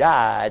being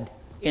died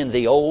in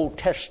the Old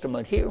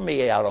Testament, hear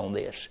me out on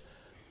this.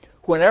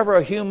 Whenever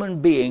a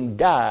human being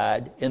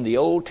died in the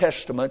Old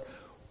Testament,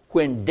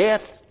 when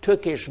death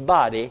took his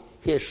body,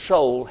 his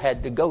soul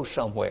had to go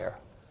somewhere.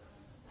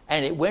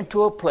 And it went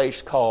to a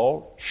place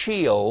called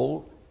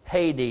Sheol,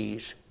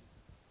 Hades.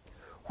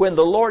 When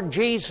the Lord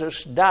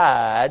Jesus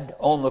died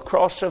on the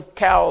cross of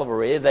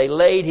Calvary, they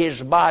laid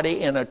his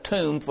body in a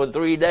tomb for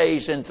 3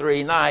 days and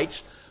 3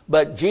 nights,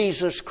 but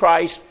Jesus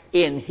Christ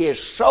in his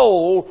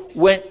soul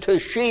went to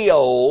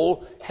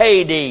Sheol,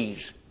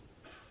 Hades.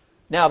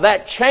 Now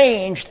that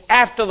changed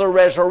after the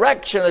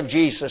resurrection of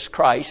Jesus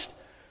Christ.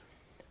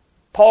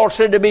 Paul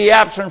said to be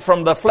absent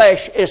from the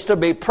flesh is to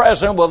be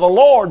present with the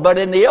Lord, but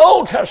in the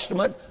Old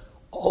Testament,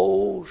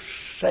 oh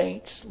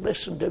saints,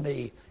 listen to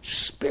me.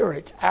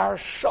 Spirit, our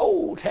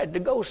souls had to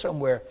go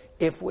somewhere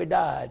if we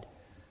died.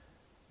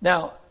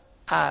 Now,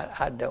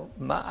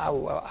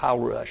 I'll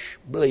rush.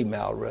 Believe me,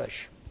 I'll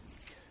rush.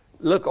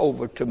 Look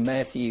over to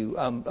Matthew.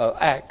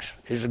 Acts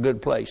is a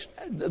good place.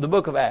 The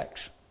book of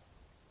Acts.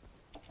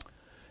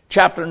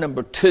 Chapter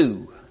number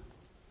 2.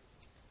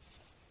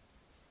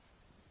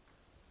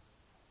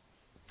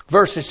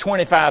 Verses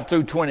 25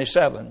 through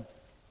 27.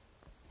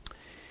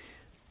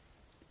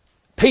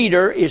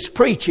 Peter is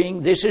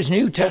preaching, this is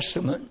New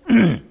Testament,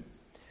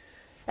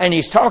 and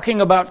he's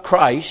talking about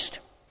Christ,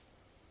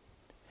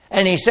 and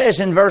And he says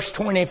in verse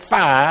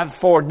 25,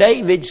 for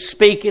David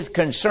speaketh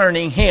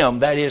concerning him,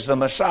 that is the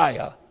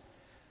Messiah.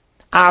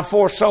 I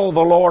foresaw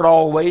the Lord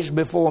always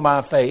before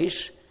my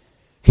face.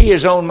 He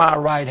is on my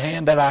right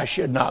hand, that I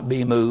should not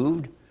be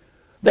moved.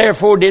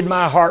 Therefore did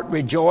my heart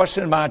rejoice,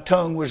 and my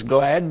tongue was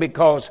glad,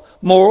 because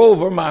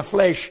moreover my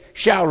flesh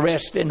shall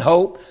rest in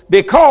hope,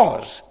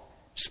 because,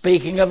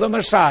 speaking of the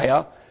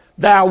Messiah,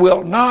 thou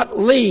wilt not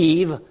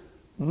leave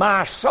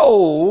my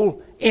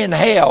soul in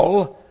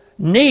hell,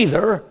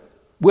 neither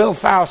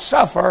wilt thou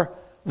suffer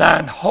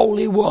thine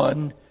Holy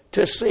One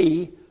to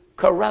see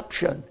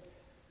corruption.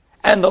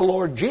 And the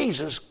Lord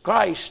Jesus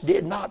Christ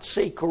did not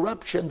see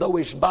corruption, though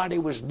his body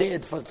was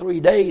dead for 3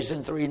 days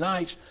and 3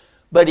 nights.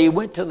 But he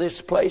went to this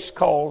place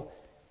called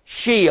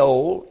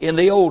Sheol in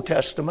the Old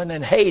Testament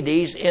and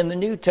Hades in the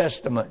New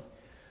Testament.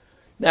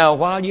 Now,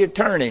 while you're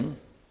turning,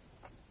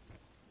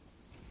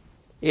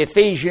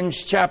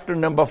 Ephesians chapter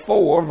number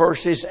 4,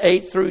 verses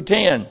 8 through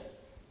 10.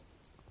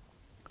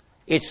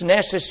 It's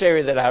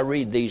necessary that I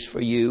read these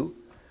for you.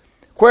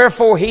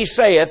 Wherefore he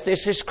saith,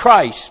 this is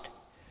Christ,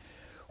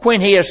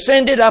 when he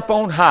ascended up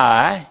on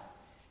high,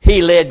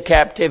 he led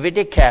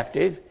captivity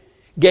captive,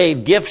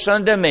 gave gifts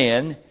unto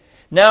men.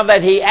 Now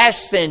that he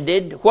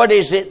ascended, what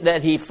is it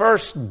that he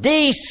first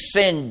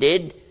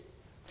descended?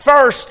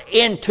 First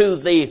into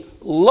the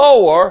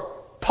lower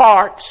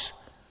parts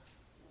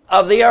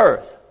of the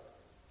earth.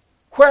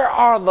 Where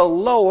are the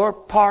lower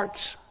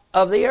parts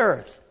of the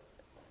earth?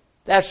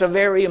 That's a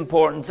very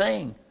important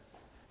thing.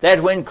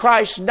 That when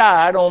Christ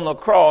died on the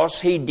cross,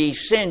 he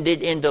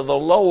descended into the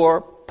lower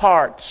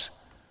parts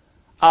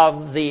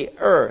of the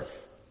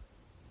earth.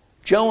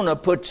 Jonah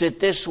puts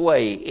it this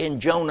way in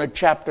Jonah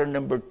chapter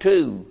number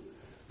 2,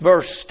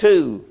 verse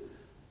 2.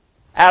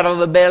 Out of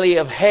the belly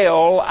of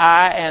hell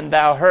and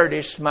thou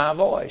heardest my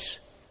voice.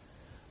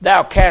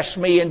 Thou cast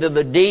me into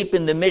the deep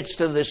in the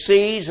midst of the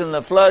seas, and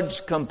the floods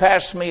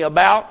compassed me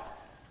about.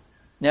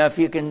 Now, if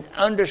you can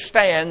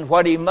understand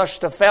what he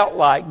must have felt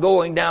like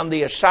going down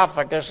the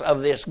esophagus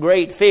of this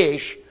great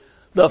fish,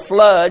 the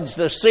floods,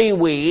 the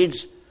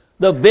seaweeds,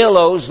 the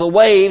billows, the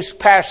waves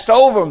passed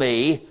over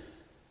me,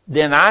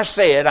 then I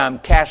said, I'm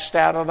cast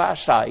out of thy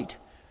sight.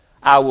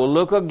 I will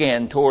look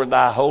again toward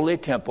thy holy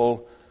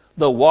temple.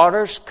 The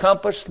waters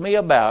compassed me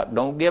about.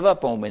 Don't give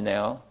up on me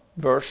now.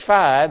 Verse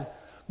 5.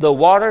 The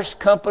waters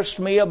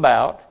compassed me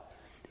about,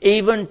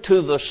 even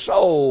to the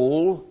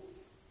soul.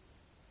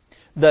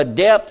 The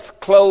depth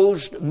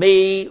closed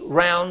me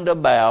round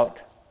about.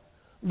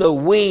 The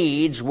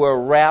weeds were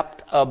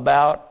wrapped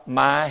about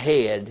my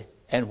head.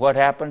 And what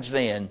happens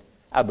then?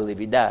 I believe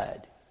he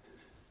died.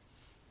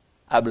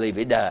 I believe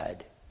he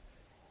died.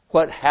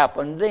 What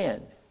happened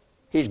then?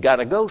 He's got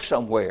to go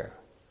somewhere.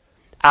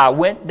 I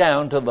went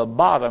down to the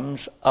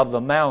bottoms of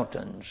the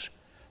mountains,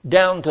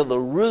 down to the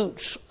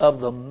roots of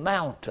the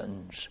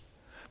mountains.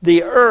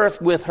 The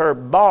earth with her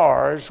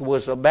bars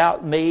was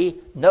about me,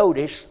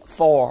 notice,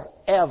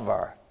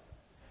 forever.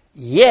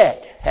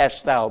 Yet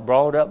hast thou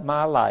brought up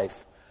my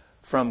life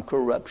from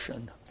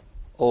corruption,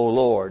 O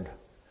Lord,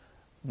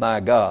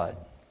 my God.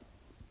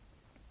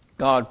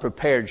 God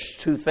prepared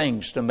 2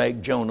 things to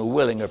make Jonah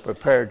willing, a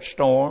prepared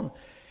storm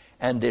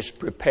and this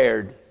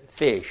prepared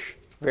fish.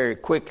 Very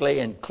quickly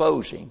in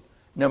closing,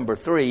 number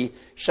 3,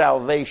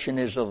 salvation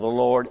is of the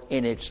Lord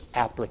in its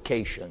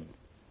application.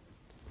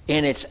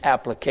 In its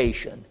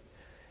application.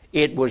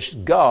 It was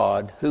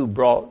God who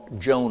brought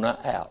Jonah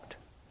out.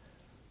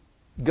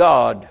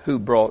 God who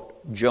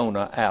brought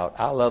Jonah out.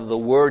 I love the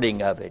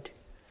wording of it.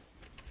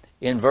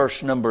 In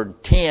verse number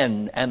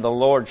 10, and the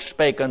Lord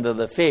spake unto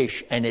the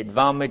fish, and it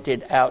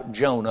vomited out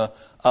Jonah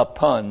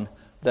upon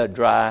the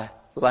dry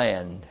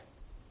land.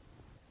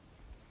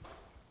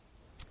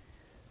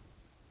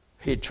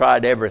 He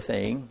tried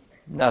everything.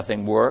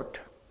 Nothing worked.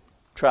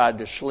 Tried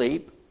to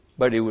sleep,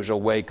 but he was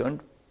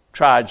awakened.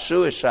 Tried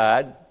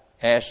suicide.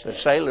 Asked the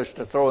sailors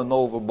to throw him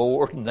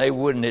overboard, and they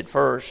wouldn't at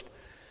first.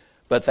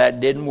 But that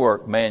didn't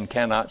work. Man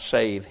cannot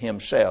save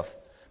himself.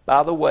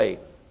 By the way,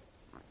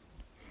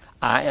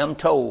 I am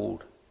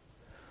told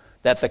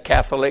that the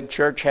Catholic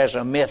Church has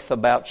a myth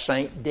about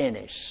St.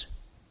 Denis.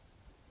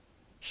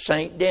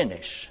 St.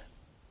 Denis.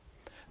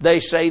 They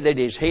say that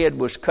his head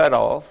was cut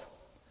off.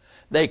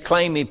 They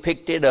claim he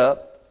picked it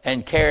up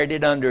and carried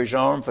it under his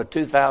arm for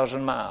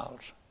 2,000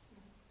 miles.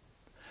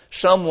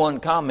 Someone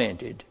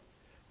commented,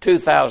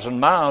 2,000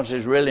 miles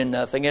is really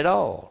nothing at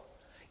all.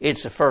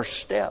 It's the first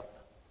step.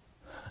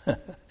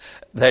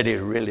 That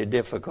is really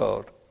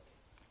difficult.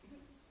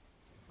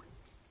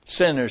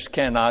 Sinners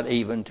cannot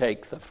even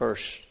take the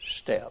first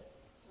step.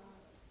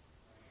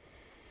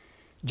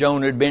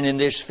 Jonah had been in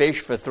this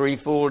fish for 3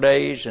 full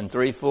days and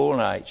 3 full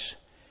nights.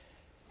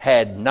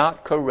 Had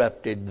not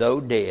corrupted, though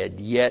dead,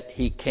 yet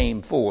he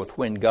came forth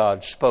when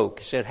God spoke.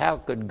 He said, how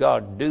could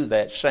God do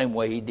that same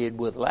way he did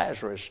with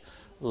Lazarus?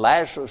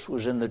 Lazarus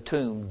was in the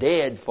tomb,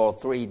 dead for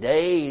 3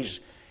 days.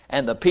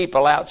 And the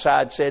people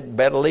outside said,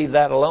 better leave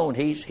that alone.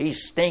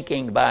 He's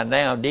stinking by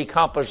now.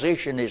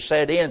 Decomposition is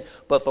set in.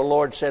 But the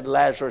Lord said,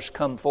 Lazarus,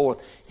 come forth.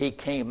 He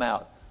came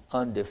out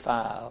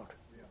undefiled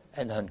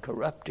and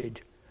uncorrupted.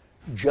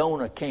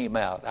 Jonah came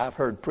out. I've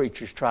heard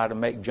preachers try to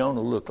make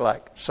Jonah look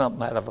like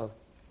something out of a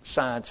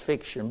science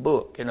fiction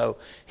book. You know,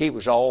 he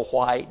was all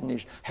white and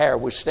his hair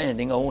was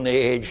standing on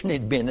edge and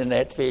he'd been in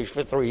that fish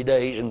for 3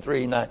 days and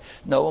 3 nights.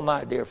 No,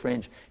 my dear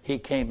friends, he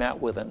came out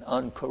with an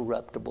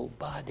uncorruptible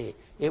body.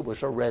 It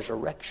was a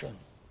resurrection.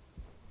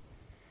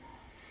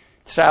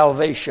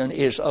 Salvation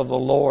is of the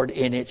Lord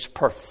in its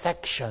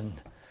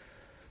perfection.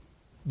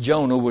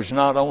 Jonah was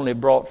not only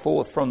brought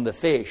forth from the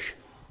fish,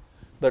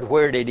 but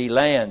where did he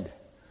land?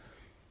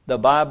 The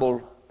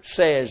Bible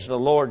says the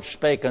Lord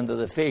spake unto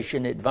the fish,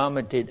 and it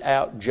vomited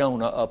out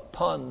Jonah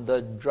upon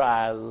the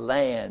dry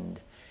land.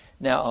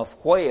 Now, a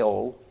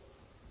whale,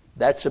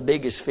 that's the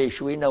biggest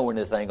fish we know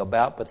anything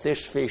about, but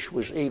this fish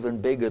was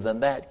even bigger than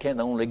that, can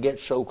only get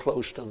so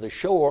close to the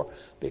shore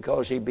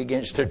because he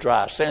begins to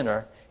dry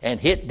center and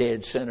hit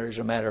dead center, as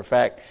a matter of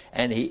fact,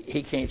 and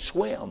he can't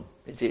swim.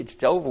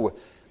 It's over with.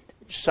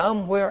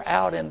 Somewhere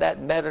out in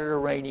that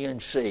Mediterranean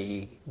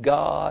Sea,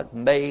 God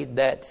made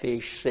that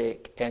fish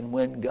sick. And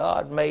when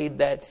God made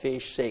that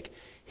fish sick,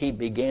 he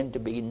began to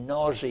be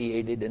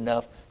nauseated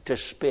enough to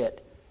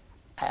spit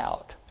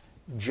out.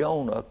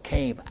 Jonah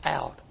came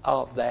out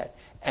of that.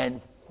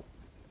 And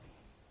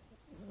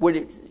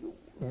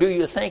do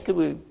you think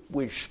we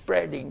were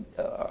stretching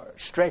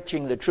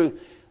the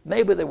truth?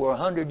 Maybe they were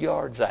 100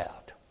 yards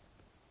out.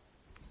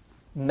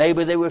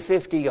 Maybe they were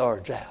 50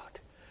 yards out.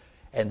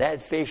 And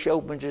that fish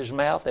opens his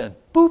mouth and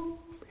boop,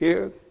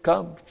 here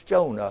comes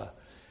Jonah.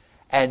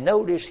 And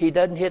notice he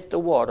doesn't hit the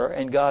water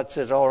and God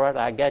says, all right,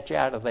 I got you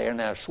out of there.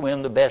 Now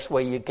swim the best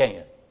way you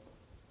can.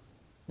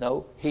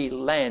 No, he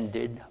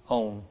landed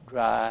on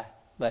dry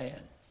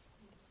land.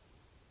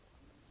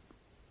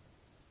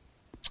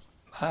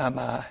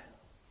 My.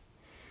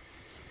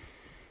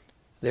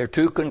 There are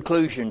 2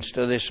 conclusions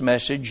to this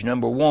message.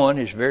 Number 1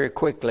 is very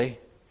quickly,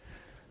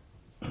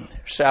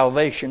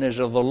 salvation is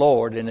of the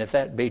Lord, and if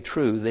that be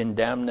true, then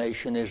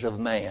damnation is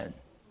of man.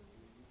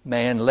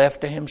 Man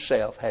left to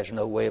himself has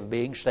no way of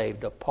being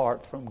saved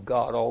apart from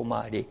God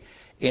Almighty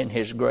in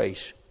His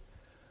grace.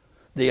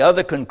 The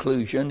other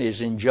conclusion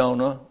is in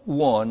Jonah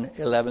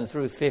 1:11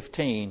 through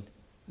 15.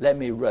 Let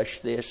me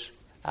rush this.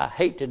 I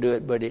hate to do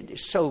it, but it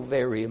is so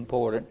very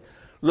important.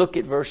 Look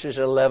at verses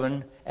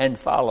 11 and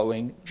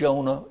following,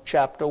 Jonah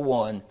chapter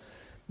 1.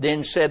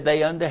 Then said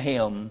they unto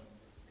him,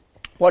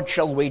 what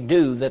shall we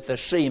do that the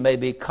sea may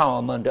be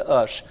calm unto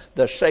us?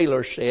 The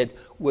sailors said,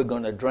 we're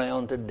going to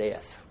drown to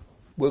death.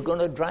 We're going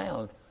to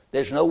drown.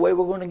 There's no way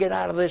we're going to get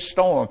out of this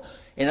storm.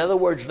 In other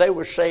words, they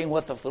were saying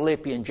what the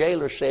Philippian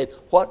jailer said,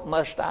 what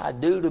must I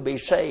do to be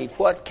saved?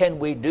 What can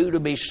we do to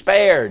be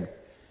spared?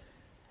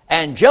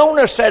 And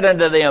Jonah said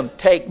unto them,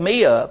 take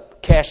me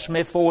up, cast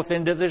me forth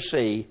into the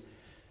sea,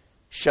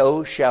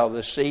 so shall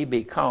the sea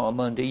be calm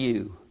unto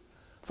you.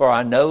 For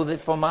I know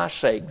that for my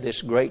sake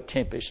this great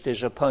tempest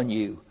is upon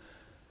you.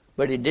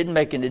 But it didn't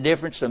make any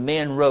difference. The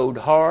men rowed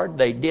hard.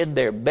 They did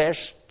their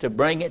best to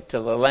bring it to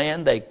the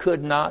land. They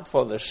could not,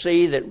 for the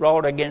sea that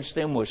wrought against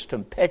them was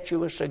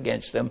tempestuous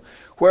against them.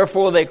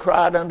 Wherefore they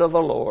cried unto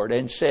the Lord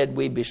and said,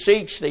 we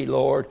beseech thee,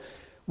 Lord,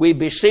 we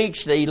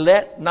beseech thee,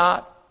 let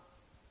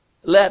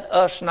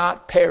us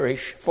not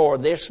perish for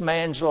this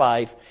man's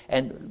life.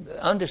 And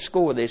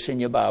underscore this in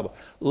your Bible.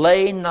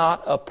 Lay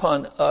not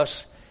upon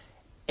us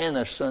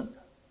innocent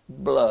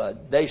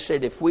blood. They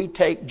said, if we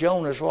take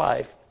Jonah's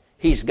life,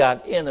 he's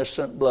got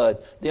innocent blood.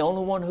 The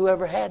only one who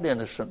ever had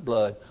innocent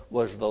blood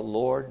was the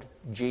Lord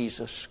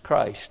Jesus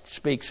Christ.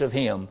 Speaks of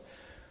him.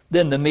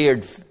 Then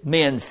the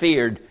men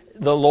feared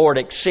the Lord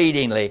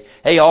exceedingly.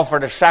 They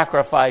offered a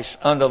sacrifice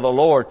unto the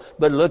Lord.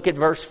 But look at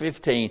verse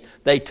 15.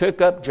 They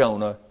took up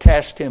Jonah,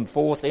 cast him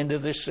forth into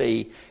the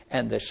sea,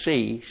 and the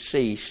sea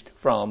ceased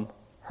from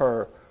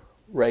her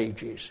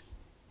rages.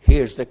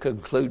 Here's the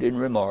concluding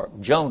remark.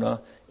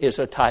 Jonah is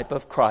a type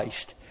of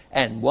Christ,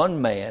 and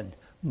one man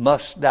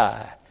must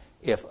die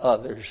if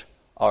others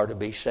are to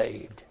be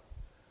saved.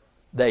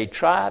 They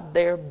tried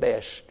their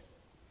best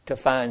to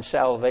find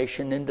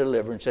salvation and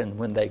deliverance, and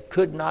when they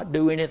could not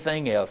do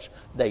anything else,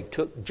 they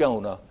took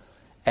Jonah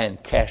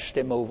and cast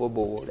him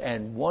overboard.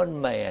 And one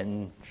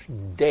man's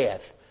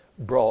death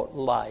brought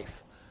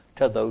life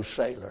to those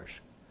sailors.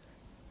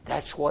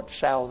 That's what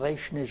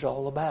salvation is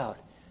all about.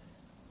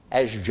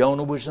 As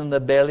Jonah was in the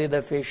belly of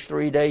the fish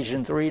 3 days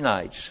and 3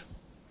 nights,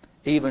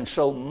 even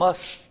so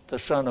must the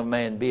Son of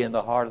Man be in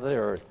the heart of the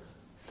earth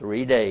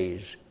 3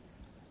 days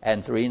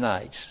and 3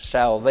 nights.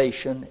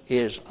 Salvation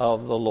is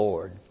of the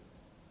Lord.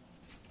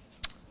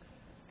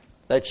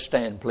 Let's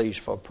stand, please,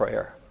 for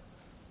prayer.